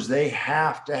numbers they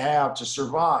have to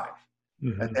survive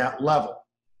at that level.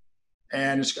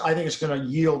 And I think it's going to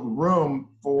yield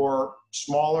room for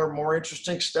smaller, more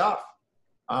interesting stuff.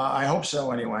 I hope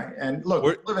so anyway. And look,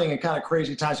 we're living in kind of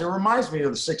crazy times. It reminds me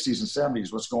of the 60s and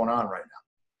 70s, what's going on right now.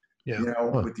 Yeah.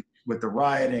 With the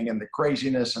rioting and the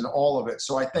craziness and all of it.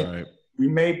 So I think we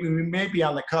may be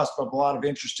on the cusp of a lot of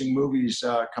interesting movies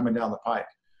coming down the pike.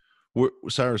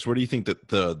 Cyrus, where do you think that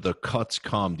the cuts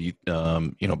come? Do you,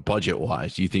 budget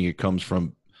wise? Do you think it comes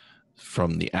from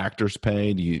the actors'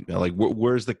 pay? Do you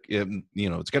where's the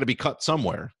it's got to be cut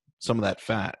somewhere. Some of that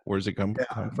fat. Where's it come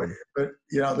from? But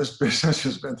this business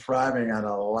has been thriving on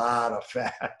a lot of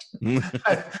fat. It's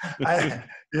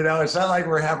not like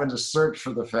we're having to search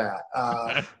for the fat.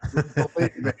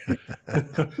 Believe me.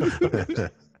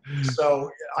 So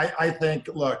I think,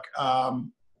 look,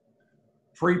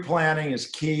 pre-planning is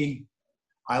key.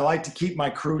 I like to keep my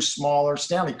crews smaller.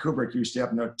 Stanley Kubrick used to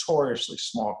have notoriously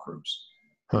small crews.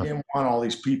 He didn't want all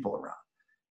these people around,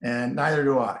 and neither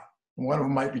do I. One of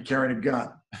them might be carrying a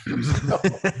gun.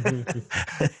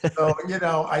 So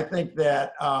I think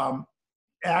that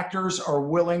actors are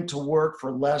willing to work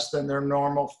for less than their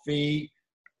normal fee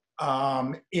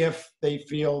if they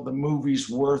feel the movie's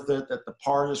worth it, that the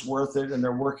part is worth it, and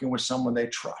they're working with someone they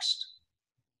trust.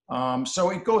 So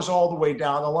it goes all the way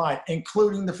down the line,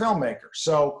 including the filmmaker.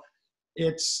 So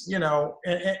it's, I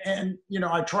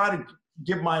try to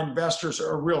give my investors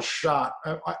a real shot.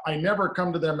 I never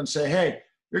come to them and say, hey,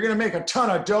 you're going to make a ton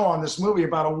of dough on this movie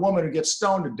about a woman who gets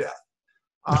stoned to death.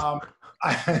 I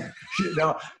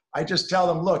just tell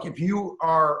them, look, if you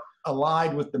are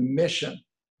allied with the mission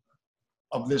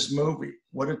of this movie,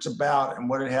 what it's about and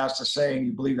what it has to say, and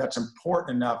you believe that's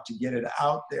important enough to get it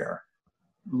out there,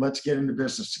 let's get into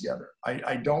business together.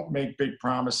 I don't make big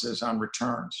promises on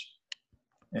returns.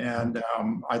 And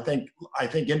I think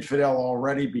Infidel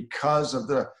already, because of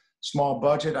the small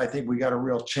budget, I think we got a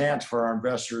real chance for our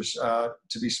investors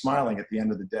to be smiling at the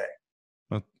end of the day.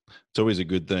 Well, it's always a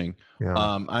good thing.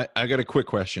 Yeah. I got a quick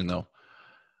question though.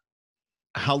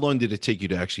 how long did it take you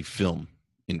to actually film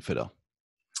Infidel?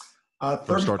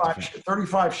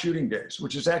 35 shooting days,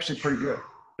 which is actually pretty good.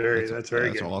 That's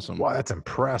very good. That's awesome. Wow, that's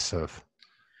impressive.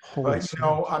 But,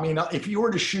 I mean, if you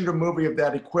were to shoot a movie of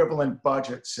that equivalent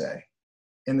budget, say,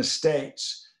 in the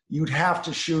States, you'd have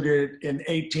to shoot it in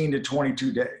 18 to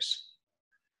 22 days.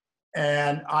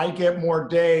 And I get more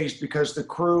days because the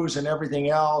crews and everything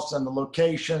else and the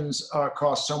locations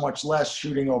cost so much less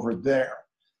shooting over there.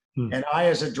 And I,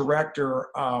 as a director,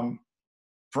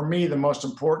 for me, the most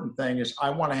important thing is I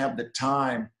want to have the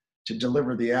time to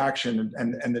deliver the action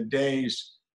and the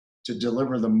days to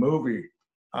deliver the movie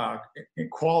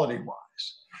quality-wise.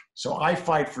 So I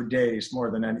fight for days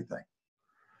more than anything.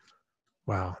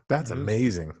 Wow, that's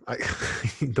amazing.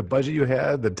 The budget you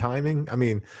had, the timing, I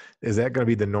mean, is that going to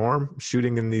be the norm,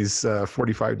 shooting in these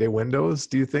 45-day windows,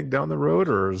 do you think, down the road?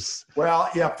 Or is... Well,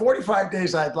 yeah, 45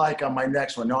 days I'd like on my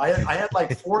next one. No, I had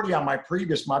like 40 on my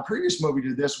previous movie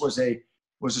to this was a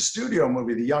studio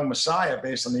movie, The Young Messiah,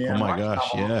 based on the Oh my gosh,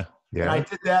 yeah. And I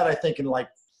did that, I think, in like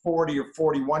 40 or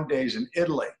 41 days in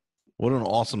Italy. What an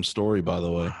awesome story, by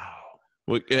the way.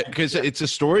 Because it's a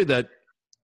story that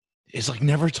is like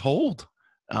never told.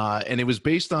 And it was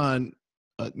based on,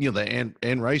 the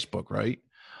Anne Rice book, right?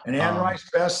 An Anne Rice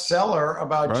bestseller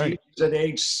about Jesus at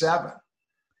age 7.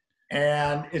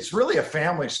 And it's really a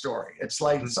family story. It's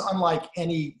like, it's unlike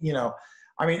any,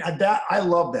 I mean, I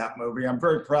love that movie. I'm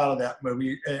very proud of that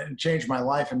movie, and it changed my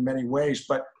life in many ways.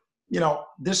 But,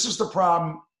 this is the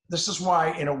problem. This is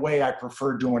why, in a way, I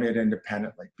prefer doing it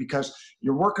independently, because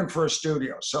you're working for a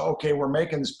studio. So, okay, we're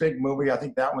making this big movie. I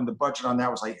think that one, the budget on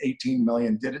that was like 18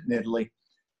 million, did it in Italy.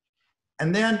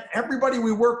 And then everybody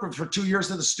we worked with for 2 years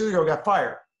at the studio got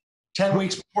fired 10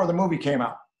 weeks before the movie came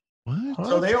out. What?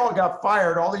 So they all got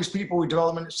fired, all these people we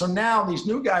developed. So now these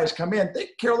new guys come in, they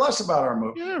care less about our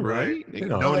movie. Yeah, right. They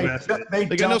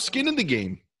got no skin in the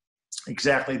game.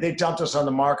 Exactly. They dumped us on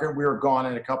the market. We were gone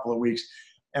in a couple of weeks.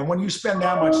 And when you spend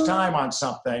that much time on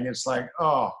something, it's like,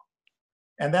 oh.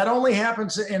 And that only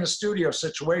happens in a studio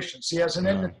situation. See, as an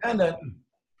independent,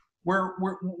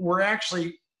 we're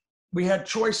actually, we had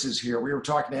choices here. We were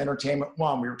talking to Entertainment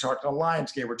One. We were talking to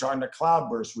Lionsgate. We're talking to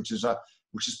Cloudburst, which is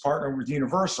partnered with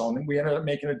Universal. And then we ended up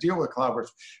making a deal with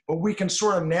Cloudburst. But we can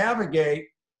sort of navigate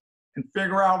and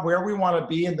figure out where we want to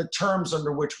be in the terms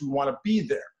under which we want to be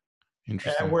there.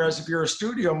 Interesting. And whereas if you're a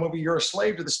studio movie, you're a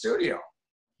slave to the studio.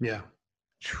 Yeah.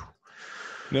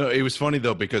 No, it was funny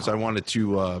though, because I wanted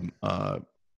to, I'm a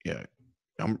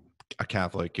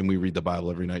Catholic and we read the Bible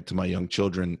every night to my young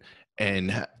children,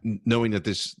 and knowing that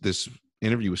this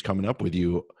interview was coming up with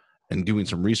you and doing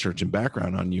some research and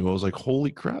background on you, I was like, holy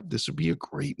crap, this would be a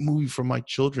great movie for my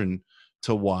children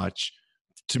to watch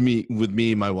with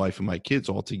me, my wife, and my kids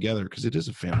all together, because it is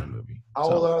a family movie. How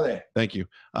old are they? Thank you.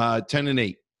 10 and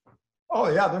 8. Oh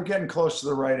yeah, they're getting close to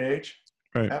the right age.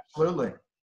 Right. Absolutely.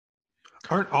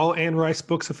 Aren't all Anne Rice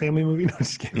books a family movie? No,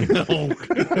 just kidding. No.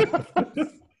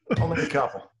 Only a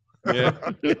couple. Yeah.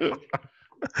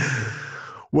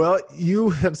 Well,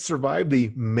 you have survived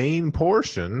the main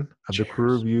portion of the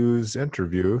crew review's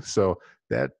interview, so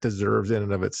that deserves in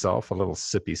and of itself a little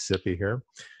sippy here.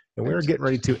 And we're getting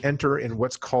ready to enter in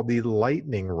what's called the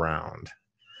lightning round.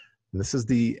 And this is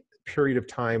the period of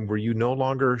time where you no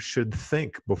longer should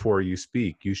think before you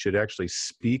speak. You should actually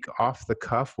speak off the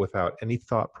cuff without any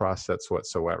thought process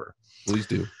whatsoever. Please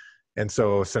do. And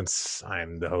so since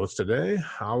I'm the host today,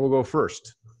 I will go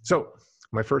first. So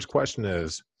my first question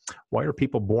is, why are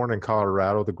people born in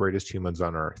Colorado the greatest humans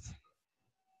on earth?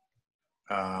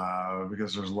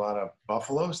 Because there's a lot of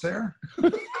buffaloes there.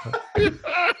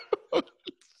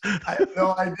 I have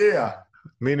no idea.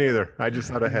 Me neither. I just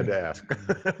thought I had to ask.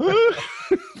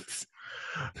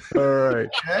 All right.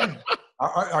 Okay.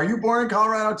 Are you born in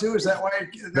Colorado too? Is that why?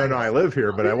 No, I live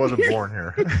here, but I wasn't born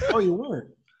here. Oh, you weren't?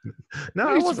 No,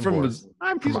 I wasn't born.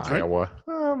 I'm from Iowa.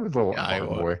 I'm a little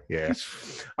Iowa boy. Yeah.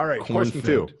 All right. Question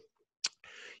 2.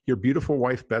 Your beautiful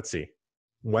wife, Betsy.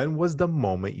 When was the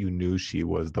moment you knew she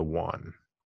was the one?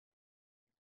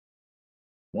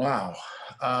 Wow.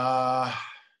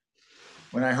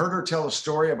 When I heard her tell a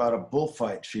story about a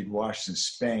bullfight she'd watched in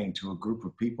Spain to a group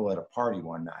of people at a party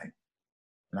one night.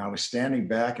 And I was standing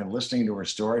back and listening to her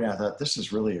story, and I thought, this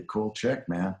is really a cool chick,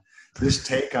 man. This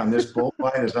take on this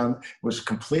bullfight was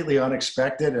completely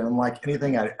unexpected and unlike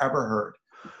anything I'd ever heard.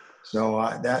 So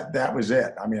that was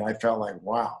it. I mean, I felt like,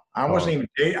 wow. I wasn't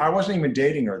even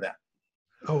dating her then.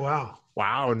 Oh, wow.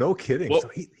 Wow, no kidding. Well, so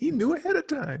he knew ahead of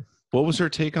time. What was her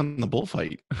take on the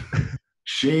bullfight?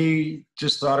 She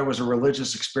just thought it was a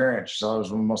religious experience. She thought it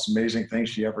was one of the most amazing things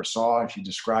she ever saw, and she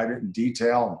described it in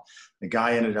detail. And the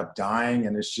guy ended up dying,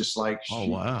 and it's just like, oh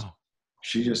wow,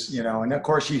 she just, and of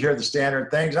course you hear the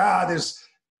standard things, this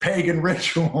pagan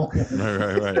ritual. Right.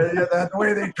 The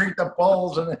way they treat the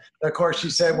bulls. And of course she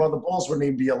said, well, the bulls wouldn't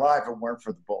even be alive if it weren't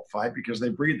for the bullfight because they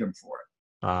breed them for it.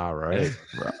 All right.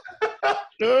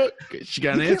 She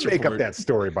got an answer. You can't make up that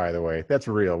story, by the way. That's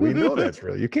real. We know that's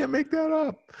real. You can't make that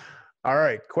up. All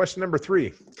right. Question number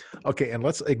 3. Okay. And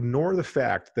let's ignore the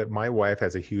fact that my wife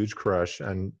has a huge crush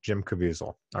on Jim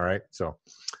Caviezel. All right. So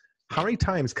how many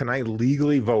times can I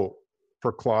legally vote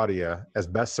for Claudia as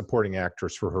best supporting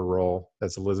actress for her role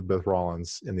as Elizabeth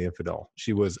Rollins in The Infidel?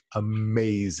 She was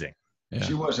amazing. Yeah.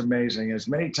 She was amazing. As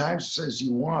many times as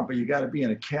you want, but you got to be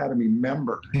an Academy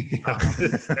member.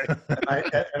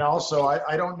 And also,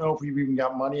 I don't know if we've even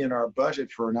got money in our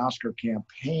budget for an Oscar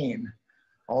campaign,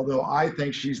 although I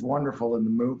think she's wonderful in the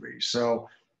movie. So,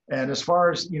 and as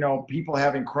far as, people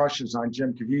having crushes on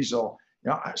Jim Caviezel,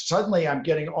 suddenly I'm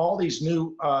getting all these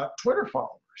new Twitter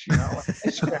followers,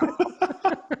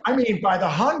 I mean, by the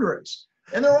hundreds.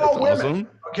 And they're all women. Awesome.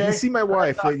 Okay. You see my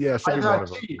wife? Yeah, she'll be one of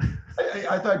them.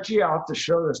 I thought, I'll have to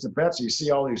show this to Betsy.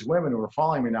 See all these women who are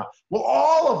following me now. Well,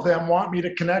 all of them want me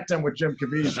to connect them with Jim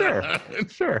Caviezel.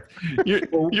 Sure.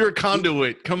 You're a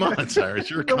conduit. Come on, Cyrus.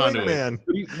 You're a conduit.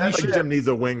 Wingman. Jim needs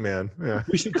a wingman. Yeah.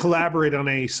 We should collaborate on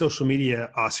a social media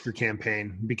Oscar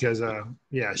campaign because,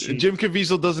 Jim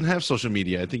Caviezel doesn't have social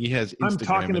media. I think he has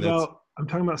Instagram. I'm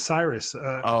talking about Cyrus.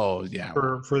 For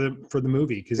the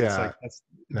movie because it's like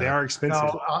they are expensive.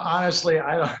 No, honestly,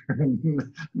 I don't.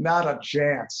 Not a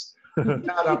chance.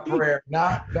 Not a prayer.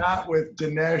 Not with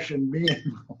Dinesh and me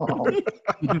involved.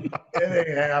 It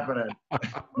ain't happening.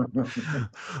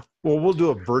 Well, we'll do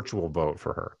a virtual vote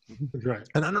for her. Right.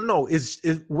 And I don't know,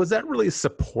 was that really a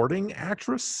supporting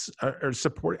actress or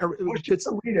supporting? It's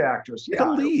a lead actress. Yeah,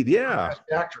 the lead. Yeah, best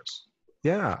actress.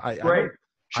 Yeah, great.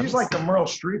 She's like the Meryl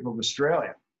Streep of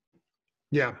Australia.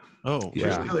 Yeah. Oh,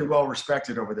 she's really well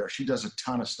respected over there. She does a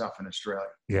ton of stuff in Australia.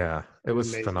 Yeah, it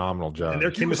was a phenomenal job.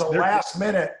 And she was a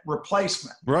last-minute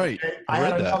replacement. Right. Okay? I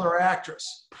had another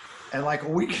actress, and like a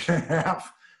week and a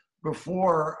half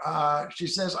before, she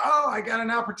says, I got an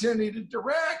opportunity to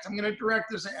direct. I'm going to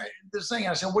direct this thing.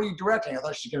 I said, what are you directing? I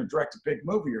thought she's going to direct a big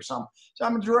movie or something. So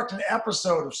I'm going to direct an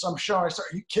episode of some show. I said,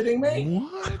 are you kidding me?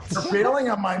 What? You're bailing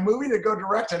on my movie to go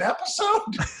direct an episode?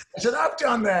 I said, I've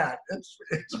done that.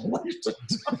 It's a waste of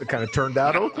time. It kind of turned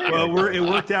out okay. Well, it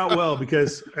worked out well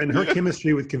because, and her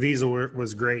chemistry with Caviezel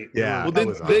was great. Yeah.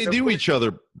 Well, they knew each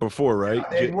other before, right?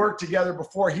 They'd worked together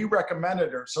before. He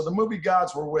recommended her. So the movie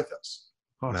gods were with us.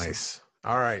 Awesome. Nice.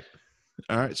 All right.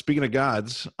 Speaking of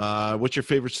gods, what's your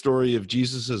favorite story of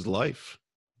Jesus's life?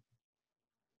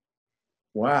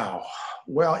 Wow.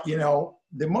 Well,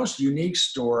 the most unique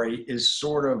story is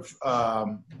sort of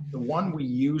the one we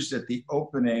used at the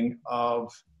opening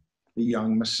of The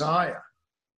Young Messiah.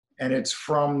 And it's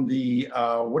from the,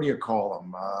 what do you call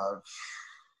them?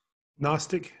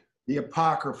 Gnostic? The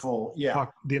Apocryphal, yeah.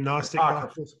 The Gnostic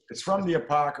Apocrypha. It's from the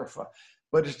Apocrypha.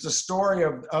 But it's the story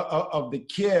of the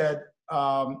kid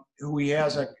who he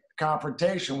has a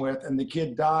confrontation with, and the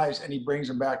kid dies, and he brings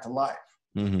him back to life.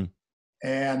 Mm-hmm.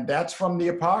 And that's from the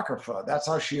Apocrypha. That's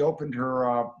how she opened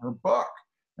her book,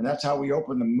 and that's how we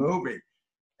opened the movie.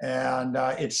 And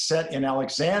it's set in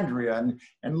Alexandria.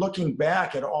 And looking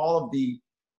back at all of the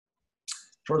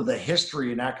sort of the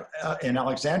history in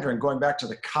Alexandria, and going back to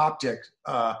the Coptic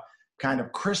kind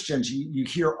of Christians, you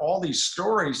hear all these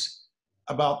stories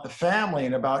about the family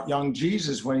and about young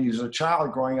Jesus when he was a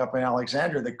child growing up in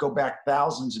Alexandria that go back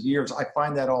thousands of years. I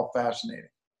find that all fascinating.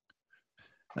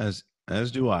 As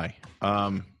do I.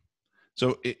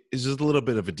 So this is a little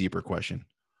bit of a deeper question.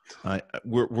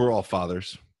 We're all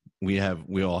fathers. We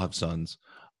all have sons.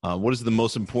 What is the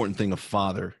most important thing a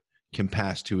father can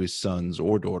pass to his sons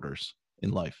or daughters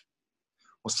in life?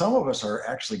 Well, some of us are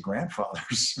actually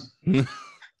grandfathers.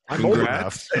 I'm old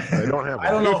enough. I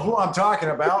don't know who I'm talking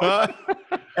about.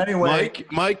 Anyway,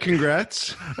 Mike,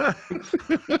 congrats.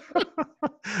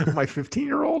 My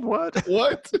 15-year-old, what?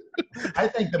 I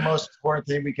think the most important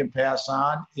thing we can pass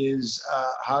on is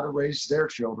how to raise their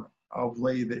children,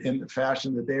 hopefully in the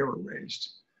fashion that they were raised,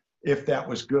 if that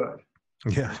was good.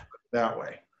 Yeah. That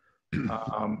way.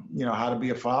 How to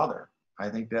be a father. I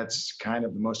think that's kind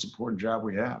of the most important job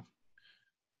we have.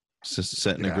 It's just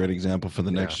setting a great example for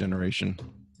the next generation.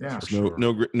 Yeah,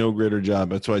 no greater job.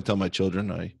 That's why I tell my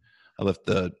children I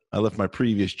left my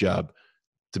previous job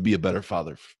to be a better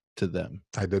father to them.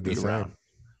 I did the same.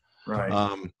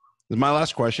 Right. My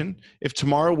last question: if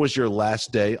tomorrow was your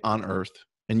last day on Earth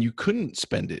and you couldn't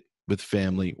spend it with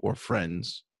family or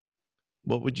friends,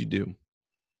 what would you do?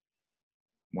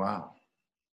 Wow.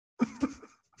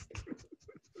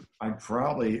 I'd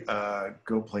probably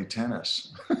go play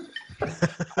tennis.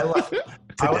 I love it.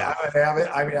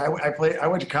 I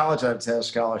went to college on a tennis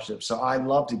scholarship, so I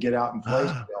love to get out and play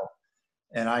still.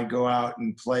 And I go out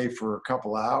and play for a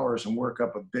couple of hours and work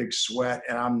up a big sweat,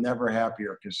 and I'm never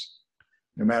happier because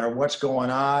no matter what's going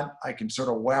on, I can sort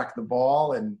of whack the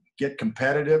ball and get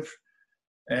competitive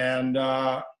and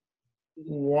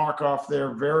walk off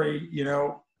there very,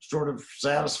 sort of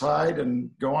satisfied and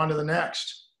go on to the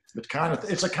next.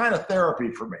 It's a kind of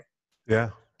therapy for me.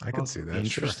 Yeah, I can see that.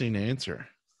 Interesting answer.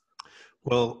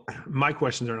 Well, my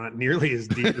questions are not nearly as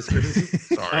deep as Chris's.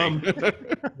 Sorry.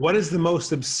 What is the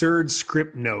most absurd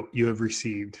script note you have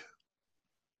received?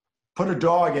 Put a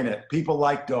dog in it. People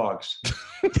like dogs.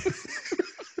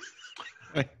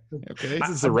 Okay. This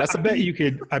is a recipe.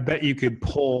 I bet you could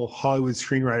pull Hollywood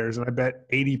screenwriters, and I bet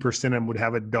 80% of them would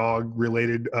have a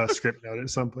dog-related script note at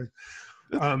some point.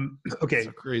 Okay.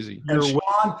 So crazy. And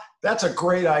Sean, that's a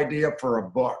great idea for a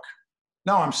book.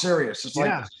 No, I'm serious. It's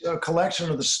like a collection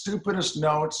of the stupidest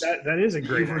notes that is a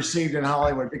great you've received in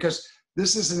Hollywood, because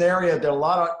this is an area that a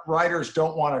lot of writers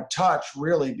don't want to touch,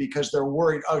 really, because they're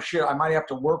worried, oh, shit, I might have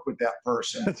to work with that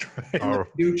person in the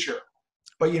future.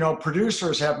 But,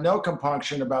 producers have no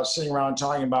compunction about sitting around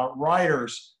talking about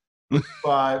writers who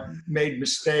made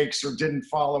mistakes or didn't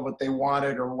follow what they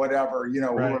wanted or whatever, who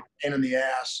were a pain in the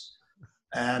ass.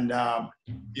 And,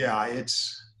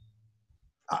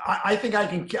 I think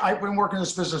I've been working in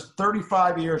this business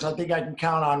 35 years. I think I can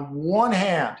count on one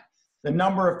hand the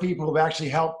number of people who've actually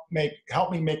helped me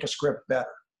make a script better.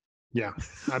 Yeah,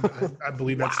 I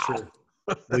believe that's true.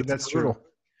 I believe that's true.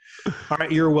 All right,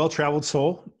 you're a well-traveled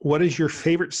soul. What is your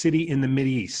favorite city in the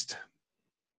Mideast?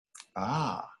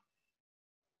 Ah,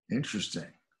 interesting.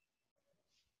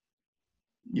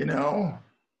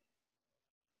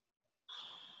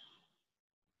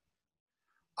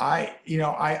 I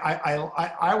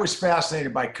was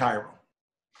fascinated by Cairo.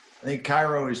 I think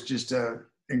Cairo is just an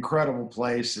incredible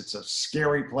place. It's a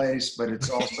scary place, but it's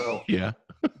also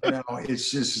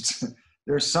it's just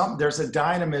there's a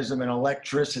dynamism and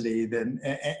electricity and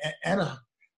a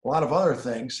lot of other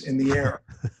things in the air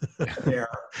there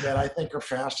that I think are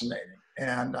fascinating.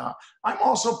 And I'm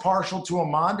also partial to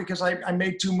Amman because I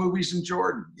made 2 movies in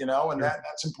Jordan, and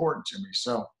that's important to me.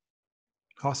 So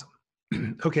awesome.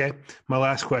 Okay, my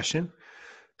last question.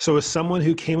 So as someone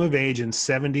who came of age in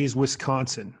 70s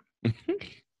Wisconsin,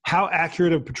 how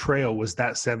accurate a portrayal was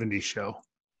that 70s show?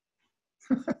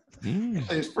 It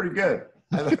was pretty good.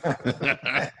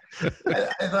 I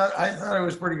thought it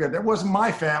was pretty good. That wasn't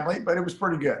my family, but it was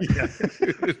pretty good. Yeah.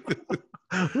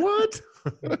 What?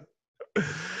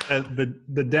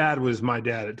 The dad was my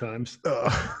dad at times.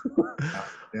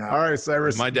 Yeah. All right,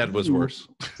 Cyrus. My dad was worse.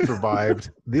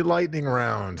 Survived the lightning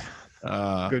round.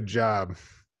 Good job.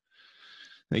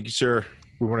 Thank you, sir.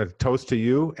 We want to toast to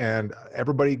you, and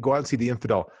everybody go out and see The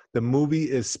Infidel. The movie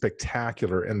is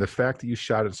spectacular, and the fact that you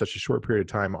shot it in such a short period of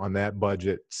time on that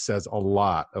budget says a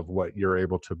lot of what you're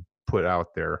able to put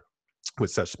out there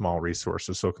with such small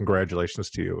resources. So congratulations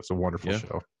to you. It's a wonderful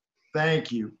show.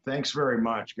 Thank you. Thanks very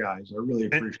much, guys. I really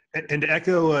appreciate it. And to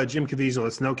echo Jim Caviezel,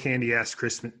 it's no candy-ass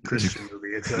Christian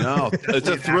movie. It's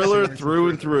a thriller through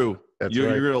and through.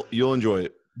 You'll enjoy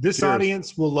it. This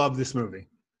audience will love this movie.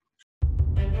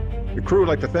 The crew would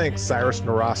like to thank Cyrus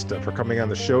Nowrasteh for coming on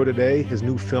the show today. His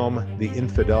new film, The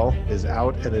Infidel, is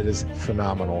out, and it is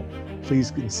phenomenal.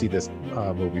 Please see this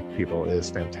movie, people. It is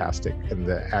fantastic, and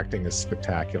the acting is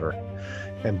spectacular.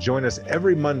 And join us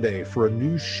every Monday for a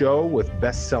new show with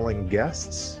best-selling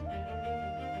guests.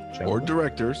 Or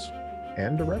directors.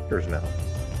 And directors now.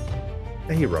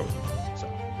 And he wrote. So,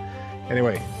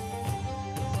 anyway,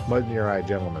 mud in your eye,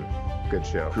 gentlemen. Good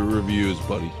show. Crew reviews,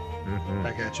 buddy. Mm-hmm.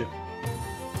 I got you.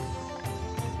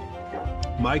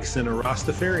 Mike's in a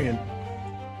Rastafarian.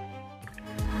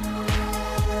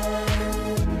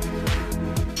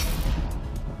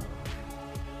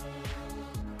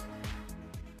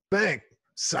 Thank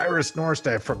Cyrus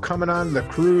Nowrasteh for coming on the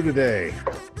crew today.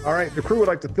 All right, the crew would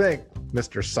like to thank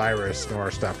Mr. Cyrus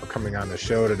Nowrasteh for coming on the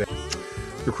show today.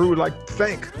 The crew would like to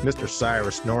thank Mr.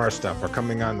 Cyrus Nowrasteh for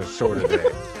coming on the show today.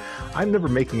 I'm never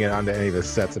making it onto any of the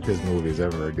sets of his movies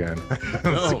ever again.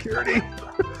 No. Security.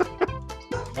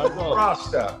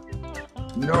 Rasta.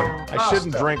 No, I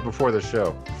shouldn't drink before the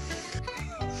show.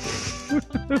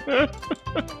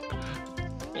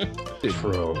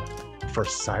 For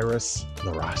Cyrus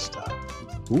Nowrasteh.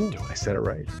 Ooh, I said it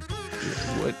right.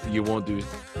 What? You won't do it?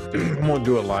 I won't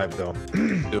do it live, though.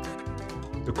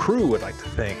 The crew would like to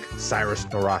thank Cyrus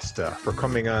Nowrasteh for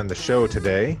coming on the show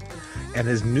today and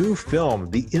his new film,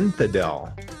 The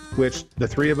Infidel, which the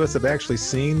 3 of us have actually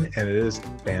seen, and it is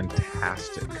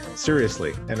fantastic.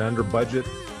 Seriously, and under budget,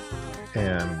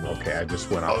 And okay, I just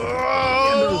went off.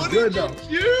 Oh, what did you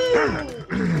do?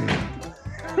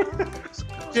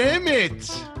 Damn it!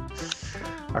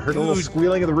 I heard a little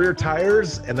squealing of the rear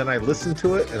tires, and then I listened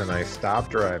to it, and then I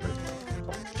stopped driving.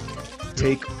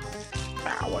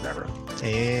 Whatever.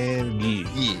 And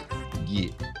yeah.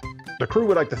 The crew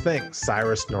would like to thank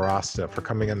Cyrus Nowrasteh for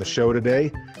coming on the show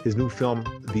today. His new film,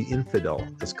 The Infidel,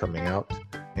 is coming out,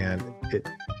 and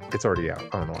it's already out.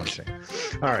 I don't know what I'm saying.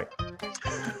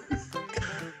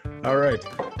 All right.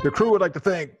 The crew would like to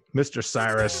thank Mr.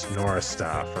 Cyrus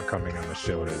Nowrasteh for coming on the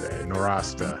show today.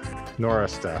 Nowrasteh.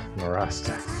 Nowrasteh.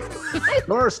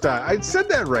 I said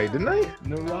that right, didn't I?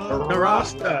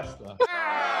 Nowrasteh.